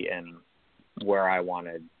be and where I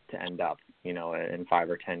wanted to end up, you know, in 5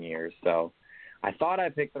 or 10 years. So I thought I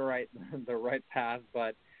picked the right path,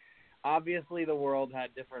 but obviously the world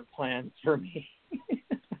had different plans for me.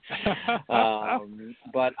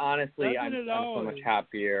 But honestly, I'm so much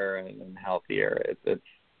happier and healthier.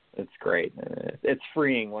 It's great. It's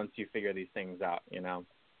freeing once you figure these things out, you know.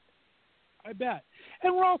 I bet.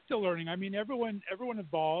 And we're all still learning. I mean, everyone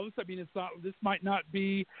evolves. I mean, this might not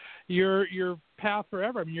be your path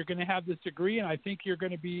forever. I mean, you're going to have this degree, and I think you're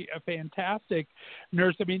going to be a fantastic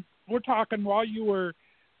nurse. I mean, we're talking while you were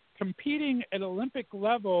competing at Olympic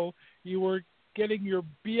level, you were getting your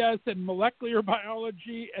BS in molecular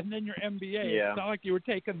biology and then your MBA. Yeah. It's not like you were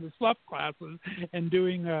taking the SLUF classes and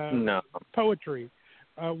doing poetry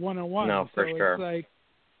 101. No, for sure. It's like,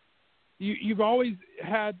 You've always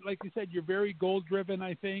had, like you said, you're very goal-driven,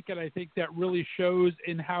 I think, and I think that really shows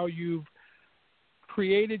in how you've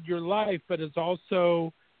created your life, but has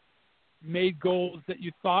also made goals that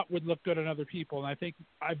you thought would look good on other people. And I think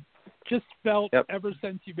I've just felt ever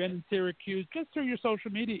since you've been in Syracuse, just through your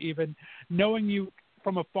social media even, knowing you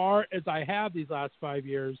from afar as I have these last 5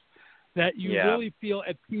 years, that you really feel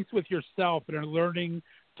at peace with yourself and are learning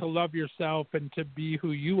to love yourself and to be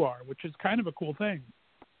who you are, which is kind of a cool thing.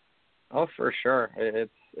 Oh, for sure.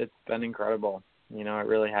 It's been incredible. You know, it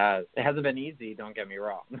really has. It hasn't been easy, don't get me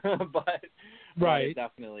wrong. but it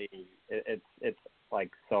definitely it's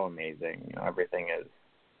like so amazing. You know, everything is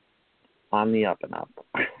on the up and up.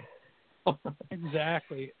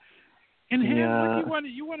 Exactly. And him,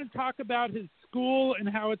 you want to talk about his school and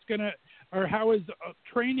how it's gonna, or how his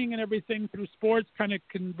training and everything through sports kind of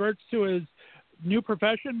converts to his new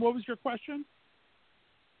profession. What was your question?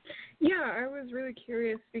 Yeah, I was really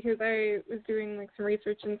curious because I was doing like some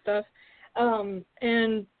research and stuff,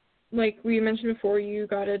 and like we mentioned before, you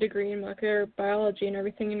got a degree in molecular biology and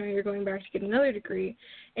everything, and now you're going back to get another degree.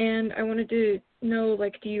 And I wanted to know,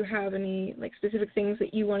 like, do you have any like specific things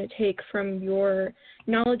that you want to take from your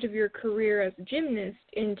knowledge of your career as a gymnast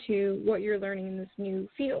into what you're learning in this new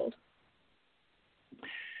field?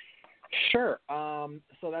 Sure.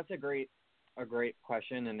 So that's a great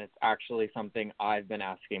question, and it's actually something I've been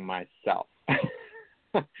asking myself.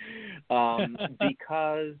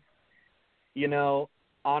 Because, you know,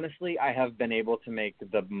 honestly, I have been able to make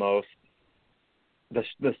the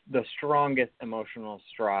strongest emotional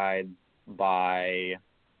strides by,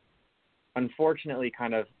 unfortunately,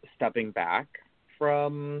 kind of stepping back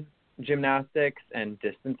from gymnastics and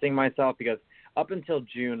distancing myself, because up until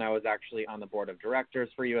June, I was actually on the board of directors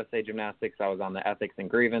for USA Gymnastics. I was on the Ethics and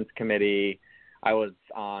Grievance Committee. I was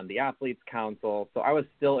on the Athletes Council. So I was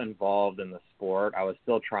still involved in the sport. I was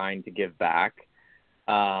still trying to give back.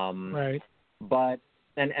 Right. But,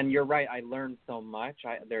 and you're right, I learned so much.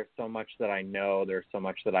 There's so much that I know. There's so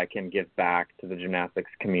much that I can give back to the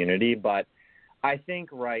gymnastics community. But I think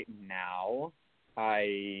right now,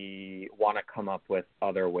 I want to come up with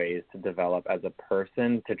other ways to develop as a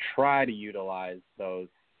person to try to utilize those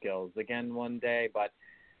skills again one day. But,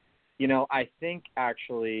 you know, I think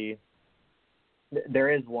actually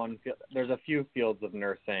there's a few fields of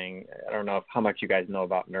nursing. I don't know how much you guys know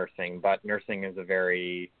about nursing, but nursing is a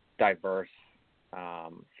very diverse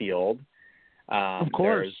field. Of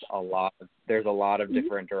course. There's a lot of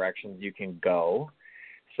different directions you can go.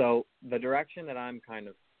 So the direction that I'm kind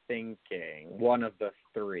of thinking, one of the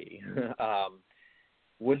three,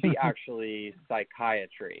 would be actually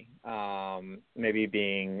psychiatry, maybe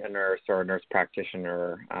being a nurse or a nurse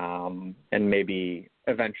practitioner, and maybe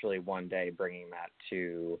eventually one day bringing that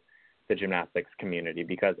to the gymnastics community,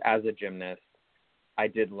 because as a gymnast, I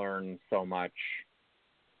did learn so much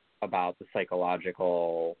about the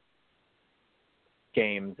psychological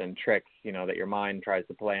games and tricks, you know, that your mind tries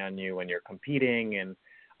to play on you when you're competing, and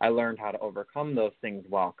I learned how to overcome those things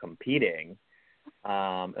while competing,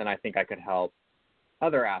 and I think I could help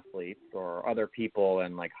other athletes or other people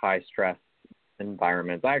in like high stress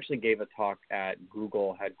environments. I actually gave a talk at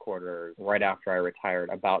Google headquarters right after I retired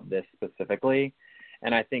about this specifically,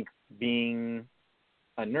 and I think being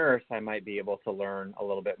a nurse, I might be able to learn a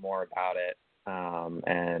little bit more about it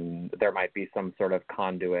and there might be some sort of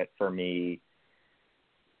conduit for me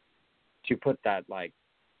to put that, like,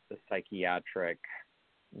 the psychiatric,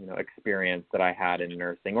 experience that I had in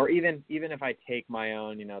nursing, or even if I take my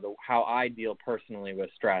own, how I deal personally with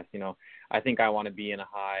stress. I think I want to be in a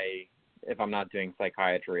high, if I'm not doing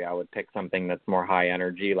psychiatry, I would pick something that's more high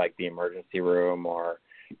energy, like the emergency room or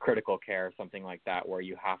critical care, something like that, where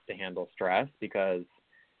you have to handle stress, because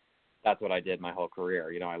that's what I did my whole career.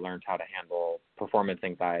 I learned how to handle performance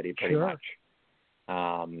anxiety pretty Sure.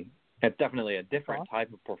 much. It's definitely a different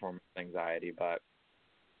type of performance anxiety, but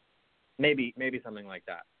maybe something like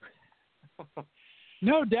that.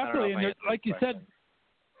 No, definitely. And like you said,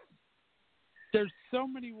 there's so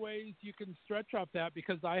many ways you can stretch off that,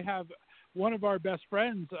 because I have one of our best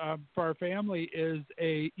friends for our family is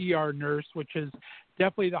a ER nurse, which is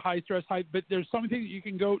definitely the high stress but there's so many things you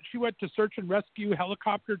can go. She went to search and rescue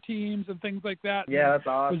helicopter teams and things like that. Yeah, that's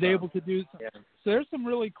awesome. Was able to do. Yeah. So there's some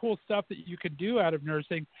really cool stuff that you can do out of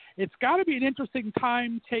nursing. It's got to be an interesting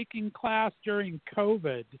time taking class during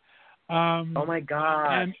COVID. Oh my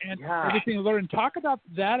gosh. And yeah. everything you learn. Talk about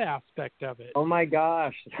that aspect of it. Oh my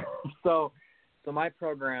gosh. So my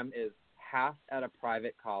program is half at a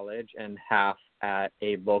private college and half at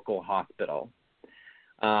a local hospital.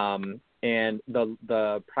 And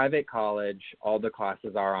the private college, all the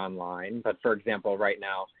classes are online. But for example, right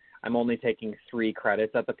now, I'm only taking 3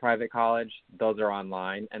 credits at the private college. Those are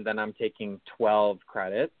online. And then I'm taking 12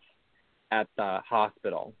 credits at the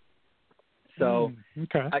hospital. So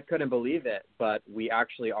okay. I couldn't believe it, but we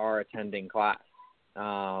actually are attending class.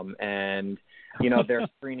 And, they're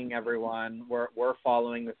screening everyone. We're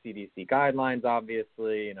following the CDC guidelines,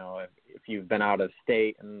 obviously. If you've been out of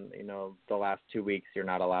state and, the last 2 weeks, you're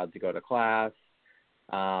not allowed to go to class.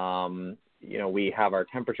 We have our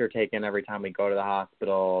temperature taken every time we go to the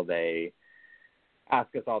hospital. They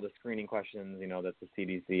ask us all the screening questions, that the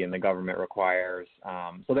CDC and the government requires.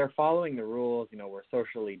 So they're following the rules. We're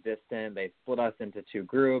socially distant. They split us into 2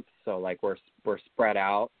 groups. So like we're spread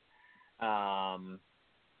out.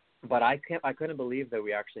 But I couldn't believe that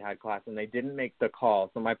we actually had class, and they didn't make the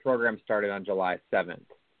call. So my program started on July 7th,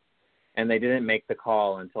 and they didn't make the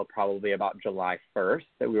call until probably about July 1st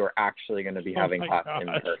that we were actually going to be having class in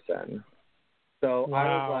person. So wow. I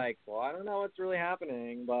was like, well, I don't know what's really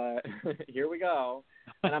happening, but here we go.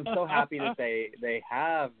 And I'm so happy that they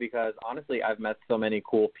have, because honestly, I've met so many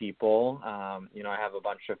cool people. I have a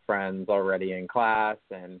bunch of friends already in class,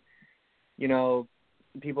 and,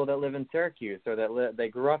 people that live in Syracuse, or that they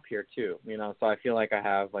grew up here too, so I feel like I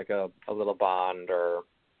have like a little bond or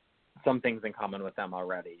some things in common with them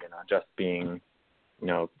already, just being,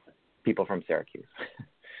 people from Syracuse.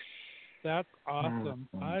 That's awesome.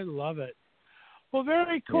 I love it. Well,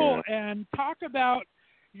 very cool. Yeah. And talk about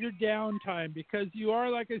your downtime, because you are,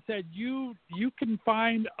 like I said, you can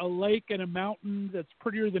find a lake and a mountain that's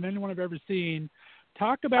prettier than anyone I've ever seen.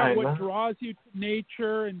 Talk about what draws you to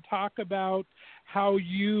nature, and talk about how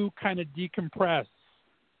you kind of decompress.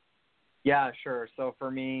 Yeah, sure. So for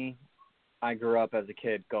me, I grew up as a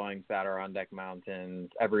kid going to Adirondack Mountains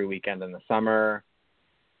every weekend in the summer.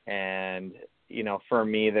 And, for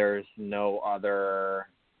me, there's no other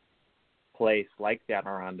place like the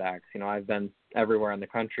Adirondacks. I've been everywhere in the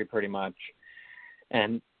country pretty much.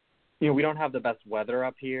 And, we don't have the best weather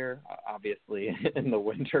up here, obviously, in the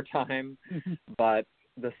winter time, but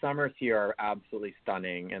the summers here are absolutely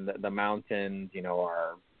stunning. And the mountains,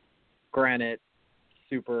 are granite,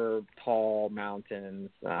 super tall mountains.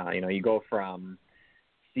 You go from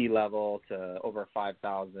sea level to over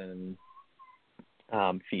 5,000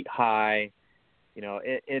 feet high.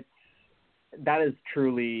 That is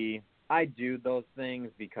truly, I do those things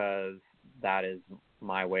because that is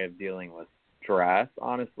my way of dealing with stress,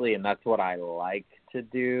 honestly, and that's what I like to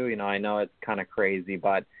do. I know it's kind of crazy,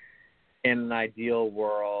 but in an ideal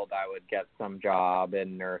world, I would get some job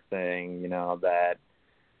in nursing, that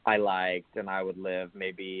I liked, and I would live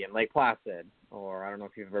maybe in Lake Placid, or I don't know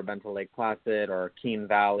if you've ever been to Lake Placid or Keene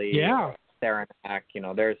Valley, or Saranac.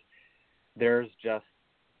 There's just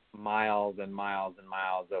miles and miles and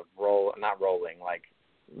miles of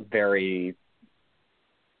very,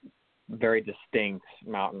 very distinct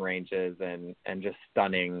mountain ranges and just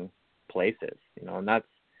stunning places, and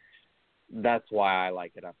that's why I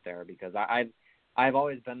like it up there, because I've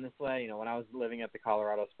always been this way. When I was living at the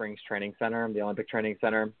Colorado Springs Training Center, the Olympic Training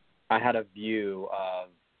Center, I had a view of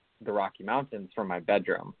the Rocky Mountains from my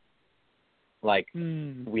bedroom. Like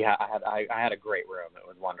I had a great room. It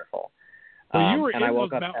was wonderful. Well, you were and in I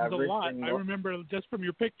woke those up mountains a lot. single... I remember just from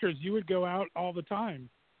your pictures, you would go out all the time.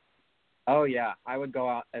 Oh, yeah. I would go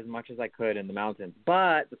out as much as I could in the mountains.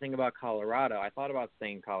 But the thing about Colorado, I thought about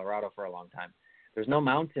staying in Colorado for a long time. There's no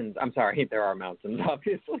mountains. I'm sorry, there are mountains,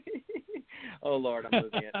 obviously. Oh, Lord, I'm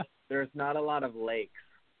losing it. There's not a lot of lakes.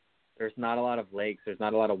 There's not a lot of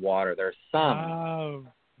water. There's some. Oh,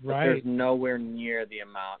 but right. there's nowhere near the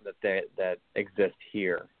amount that exists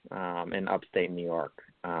here in upstate New York.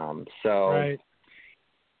 Right.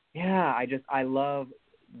 Yeah, I love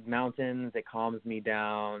mountains. It calms me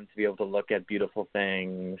down to be able to look at beautiful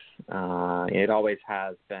things. It always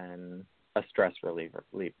has been a stress reliever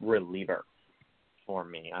for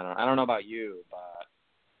me. I don't know about you, but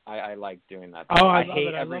I like doing that. Oh, I hate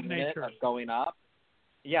it. every love minute nature. of going up.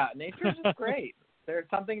 Yeah, nature's just great. There's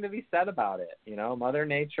something to be said about it. Mother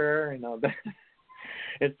Nature.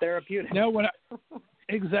 It's therapeutic. No, when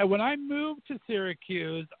I moved to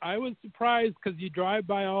Syracuse, I was surprised because you drive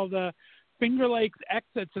by all the Finger Lakes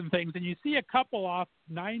exits and things, and you see a couple off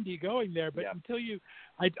 90 going there, but until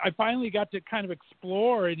I finally got to kind of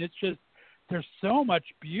explore, and it's just, there's so much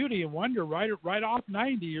beauty and wonder right off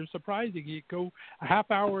 90. You're surprising. You go a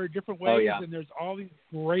half hour different ways, and there's all these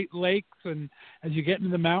great lakes, and as you get into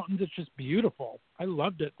the mountains, it's just beautiful. I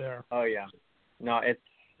loved it there. Oh, yeah. No, it's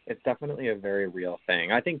definitely a very real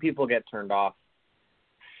thing. I think people get turned off.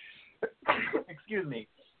 Excuse me.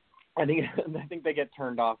 I think they get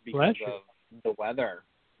turned off because of the weather.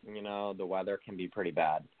 The weather can be pretty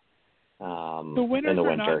bad. The winters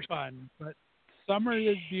are not fun, but summer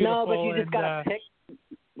is beautiful. No, but you just gotta pick.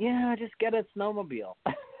 Yeah, just get a snowmobile.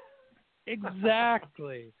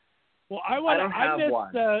 Exactly. Well, I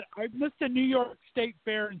missed the New York State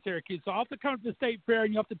Fair in Syracuse, so I'll have to come to the State Fair,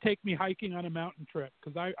 and you have to take me hiking on a mountain trip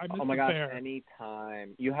because I missed the fair. Oh my gosh,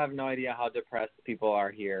 anytime. You have no idea how depressed people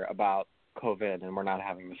are here about COVID, and we're not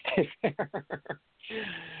having the State Fair.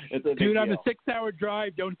 It's a big deal. I'm a 6-hour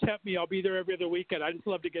drive. Don't tempt me. I'll be there every other weekend. I just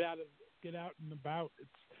love to get out and about.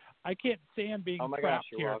 I can't stand being trapped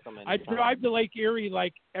you're here. welcome I drive to Lake Erie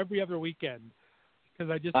like every other weekend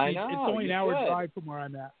because it's only an hour drive from where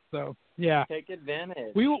I'm at. So yeah, take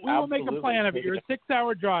advantage. We will make a plan of it. You're a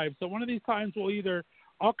 6-hour drive, so one of these times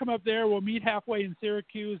I'll come up there. We'll meet halfway in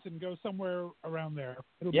Syracuse and go somewhere around there.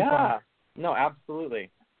 It'll be fun. No,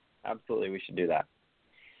 absolutely. Absolutely, we should do that.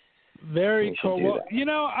 Very cool. Well,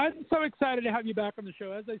 I'm so excited to have you back on the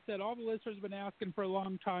show. As I said, all the listeners have been asking for a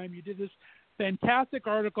long time. You did this fantastic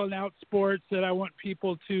article in Outsports that I want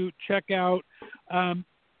people to check out.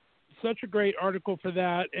 Such a great article for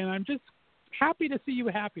that, and I'm just happy to see you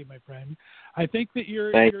happy, my friend. I think that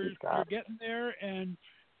you're getting there, and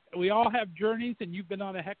we all have journeys, and you've been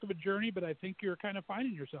on a heck of a journey, but I think you're kind of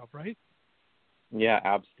finding yourself, right? Yeah,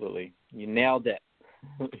 absolutely. You nailed it.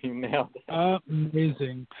 You nailed it.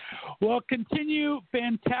 Amazing. Well, continue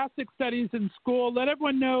fantastic studies in school. Let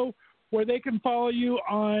everyone know where they can follow you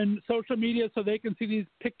on social media so they can see these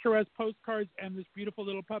picturesque postcards and this beautiful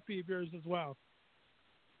little puppy of yours as well.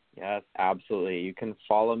 Yes, absolutely. You can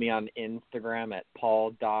follow me on Instagram at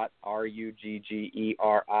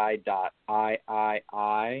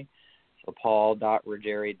paul.ruggeri.III. So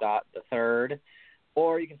paul.ruggeri.3.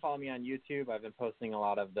 Or you can follow me on YouTube. I've been posting a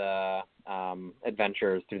lot of the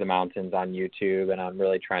adventures through the mountains on YouTube, and I'm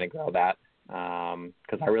really trying to grow that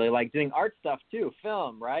because I really like doing art stuff too.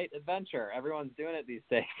 Film, right? Adventure. Everyone's doing it these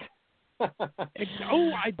days.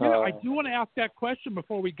 I do want to ask that question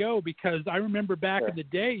before we go because I remember back in the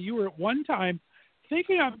day you were at one time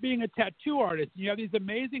thinking of being a tattoo artist. You have these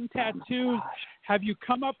amazing tattoos. Have you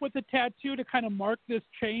come up with a tattoo to kind of mark this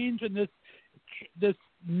change and this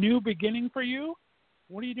new beginning for you?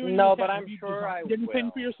 What are you doing? No, but I'm sure I will.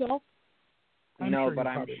 Anything for yourself? I'm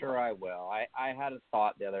sure I will. I had a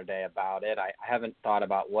thought the other day about it. I haven't thought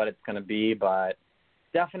about what it's going to be, but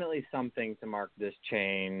definitely something to mark this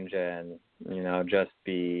change and, just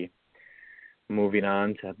be moving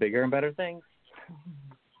on to bigger and better things.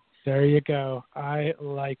 There you go. I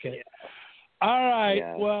like it. Yeah. All right.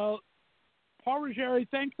 Yeah. Well, Paul Ruggeri,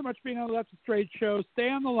 thanks so much for being on the Left of Str8 show. Stay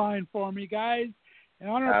on the line for me, guys. In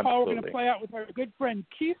honor of Paul, we're going to play out with our good friend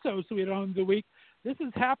Kisos, who we had on the week. This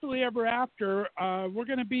is Happily Ever After. We're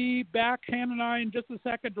going to be back, Han and I, in just a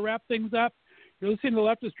second to wrap things up. You're listening to the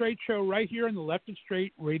Left of Str8 show right here on the Left of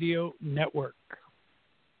Str8 Radio Network.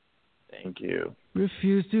 Thank you.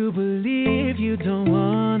 Refuse to believe you don't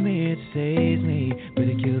want me, it saves me, but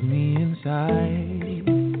it kills me inside.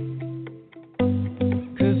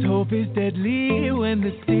 'Cause hope is deadly when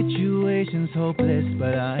the situation's hopeless,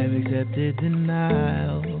 but I've accepted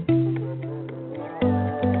denial.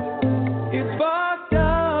 It's fucked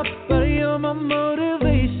up, but you're my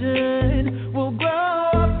motivation. We'll grow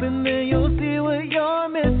up and then you'll see what you're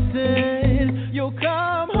missing. You'll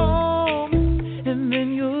come home and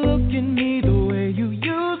then you'll look at me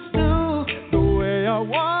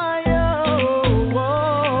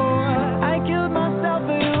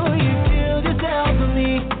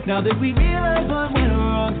Now that we realize what went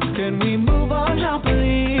wrong, can we move on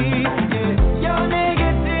happily? Yeah. Your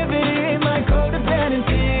negativity, my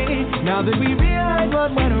codependency. Now that we realize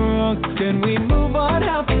what went wrong, can we move on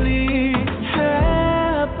happily?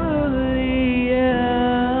 Happily,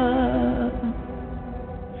 yeah.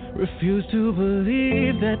 Refuse to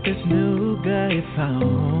believe that this new guy I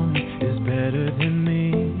found is better than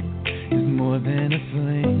me, is more than a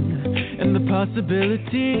fling. And the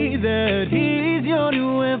possibility that he's your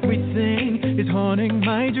new everything is haunting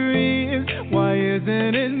my dreams. Why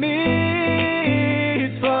isn't it me?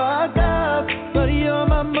 It's fucked up, but you're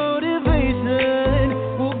my motivation.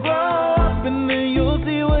 We'll grow up and then you'll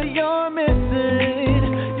see what you're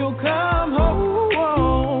missing. You'll come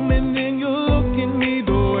home and then you'll look at me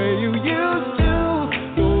the way you used to,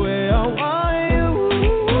 the way I want you.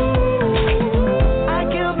 I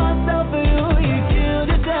killed myself for you, you killed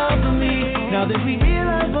yourself for me. Now that we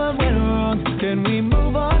realize what went wrong, can we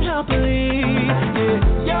move on happily? Yeah.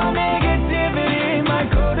 Your negativity, my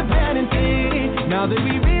codependency. Now that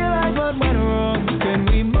we realize what went wrong, can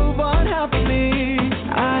we move on happily?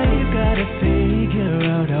 I've gotta figure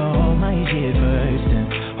out all my shit first, and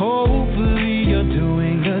hopefully you're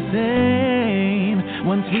doing the same.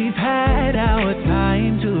 Once we've had our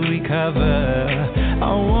time to recover,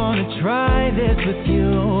 I wanna try this with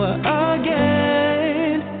you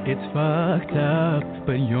again. It's fucked up,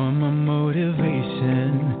 but you're my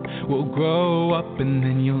motivation. We'll grow up and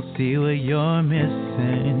then you'll see what you're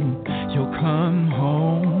missing. You'll come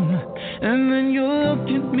home and then you'll look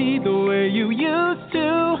at me the way you used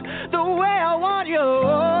to, the way I want you.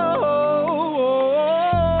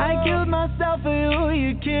 I killed myself for you,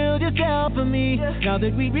 you killed yourself for me. Now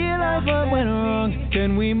that we realize what went wrong,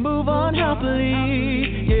 can we move on happily?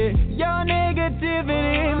 Yeah, your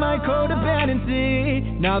negativity, my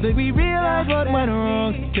codependency. Now that we realize what went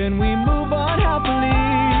wrong, can we move on happily?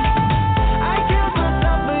 I killed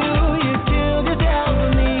myself for you, you killed yourself for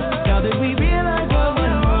me. Now that we realize what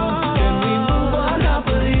went wrong, can we move on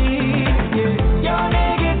happily? Yeah, your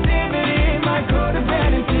negativity, my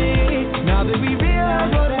codependency. Now that we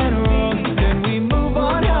realize what went wrong, can we move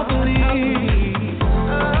on happily? Happily,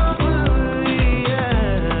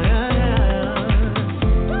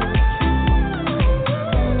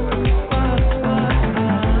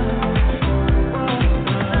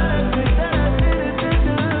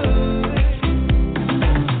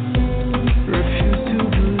 refuse to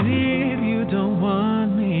believe you don't want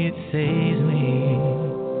me, it saves me,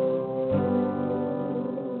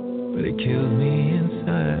 but it kills me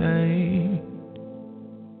inside.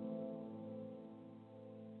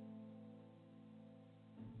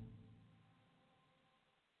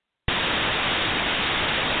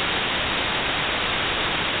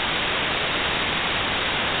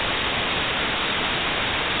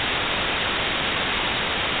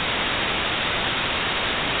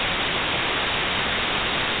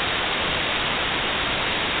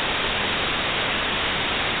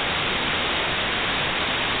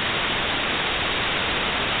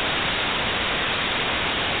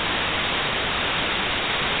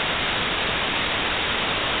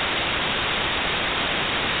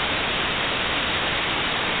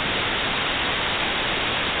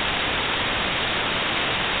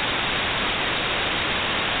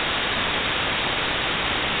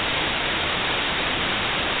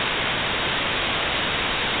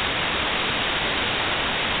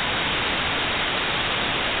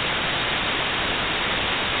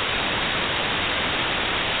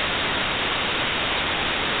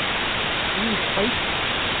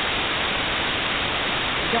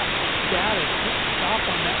 Got static. Stop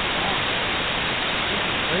on that song.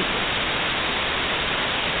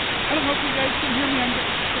 I don't know if you guys can hear me. I'm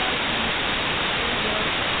getting static.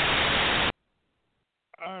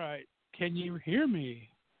 All right. Can you hear me?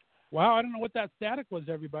 Wow, I don't know what that static was,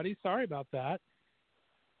 everybody. Sorry about that.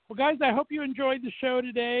 Well, guys, I hope you enjoyed the show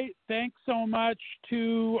today. Thanks so much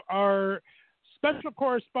to our special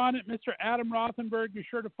correspondent, Mr. Adam Rothernberg. Be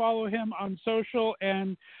sure to follow him on social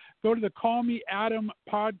and go to the Call Me Adam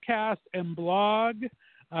podcast and blog.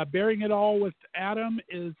 Bearing It All with Adam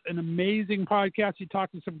is an amazing podcast. He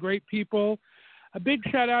talked to some great people. A big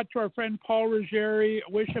shout out to our friend Paul Ruggeri.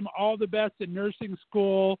 Wish him all the best in nursing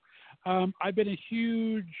school. I've been a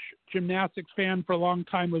huge gymnastics fan for a long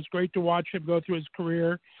time. It was great to watch him go through his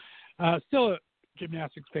career. Still a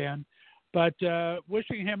gymnastics fan, but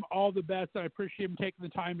wishing him all the best. I appreciate him taking the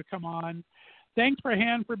time to come on. Thanks for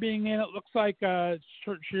Han for being in. It looks like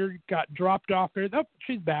she got dropped off there. Oh,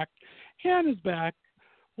 she's back. Han is back.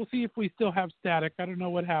 We'll see if we still have static. I don't know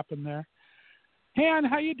what happened there. Han,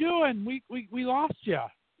 how you doing? We lost you.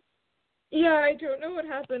 Yeah, I don't know what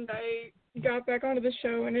happened. got back onto the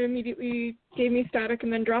show, and it immediately gave me static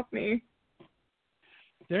and then dropped me.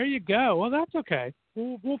 There you go. Well, that's okay.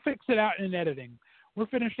 We'll fix it out in editing. We're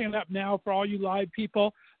finishing it up now for all you live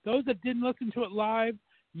people. Those that didn't listen to it live,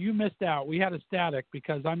 you missed out. We had a static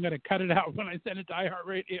because I'm going to cut it out when I send it to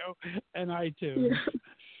iHeartRadio and iTunes. Yeah.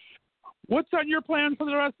 What's on your plan for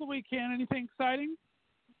the rest of the weekend? Anything exciting?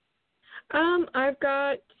 I've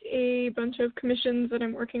got a bunch of commissions that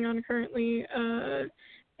I'm working on currently,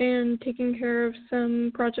 and taking care of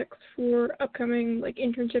some projects for upcoming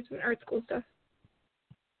internships and art school stuff.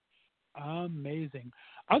 Amazing.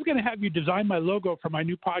 I was going to have you design my logo for my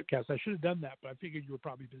new podcast. I should have done that, but I figured you were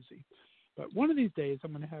probably busy. But one of these days,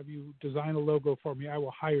 I'm going to have you design a logo for me. I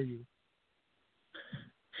will hire you.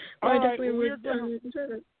 I definitely would enjoy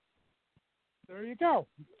that. There you go.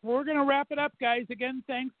 We're going to wrap it up, guys. Again,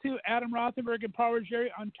 thanks to Adam Rothernberg and Paul Ruggeri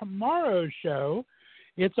on tomorrow's show.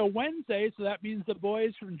 It's a Wednesday, so that means the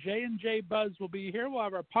boys from J&J Buzz will be here. We'll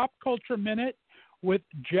have our Pop Culture Minute with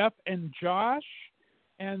Jeff and Josh.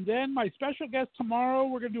 And then my special guest tomorrow,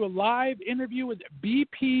 we're going to do a live interview with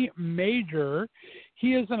BP Major.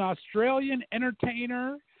 He is an Australian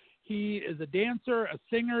entertainer. He is a dancer, a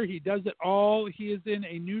singer. He does it all. He is in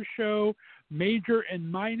a new show, Major and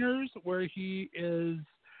Minors, where he is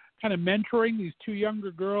kind of mentoring these two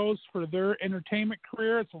younger girls for their entertainment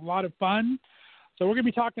career. It's a lot of fun. So we're going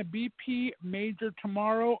to be talking to BP Major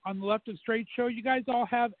tomorrow on the Left of Str8 show. You guys all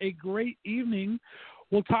have a great evening.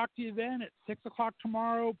 We'll talk to you then at 6 o'clock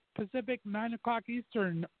tomorrow Pacific, 9 o'clock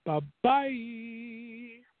Eastern. Bye-bye.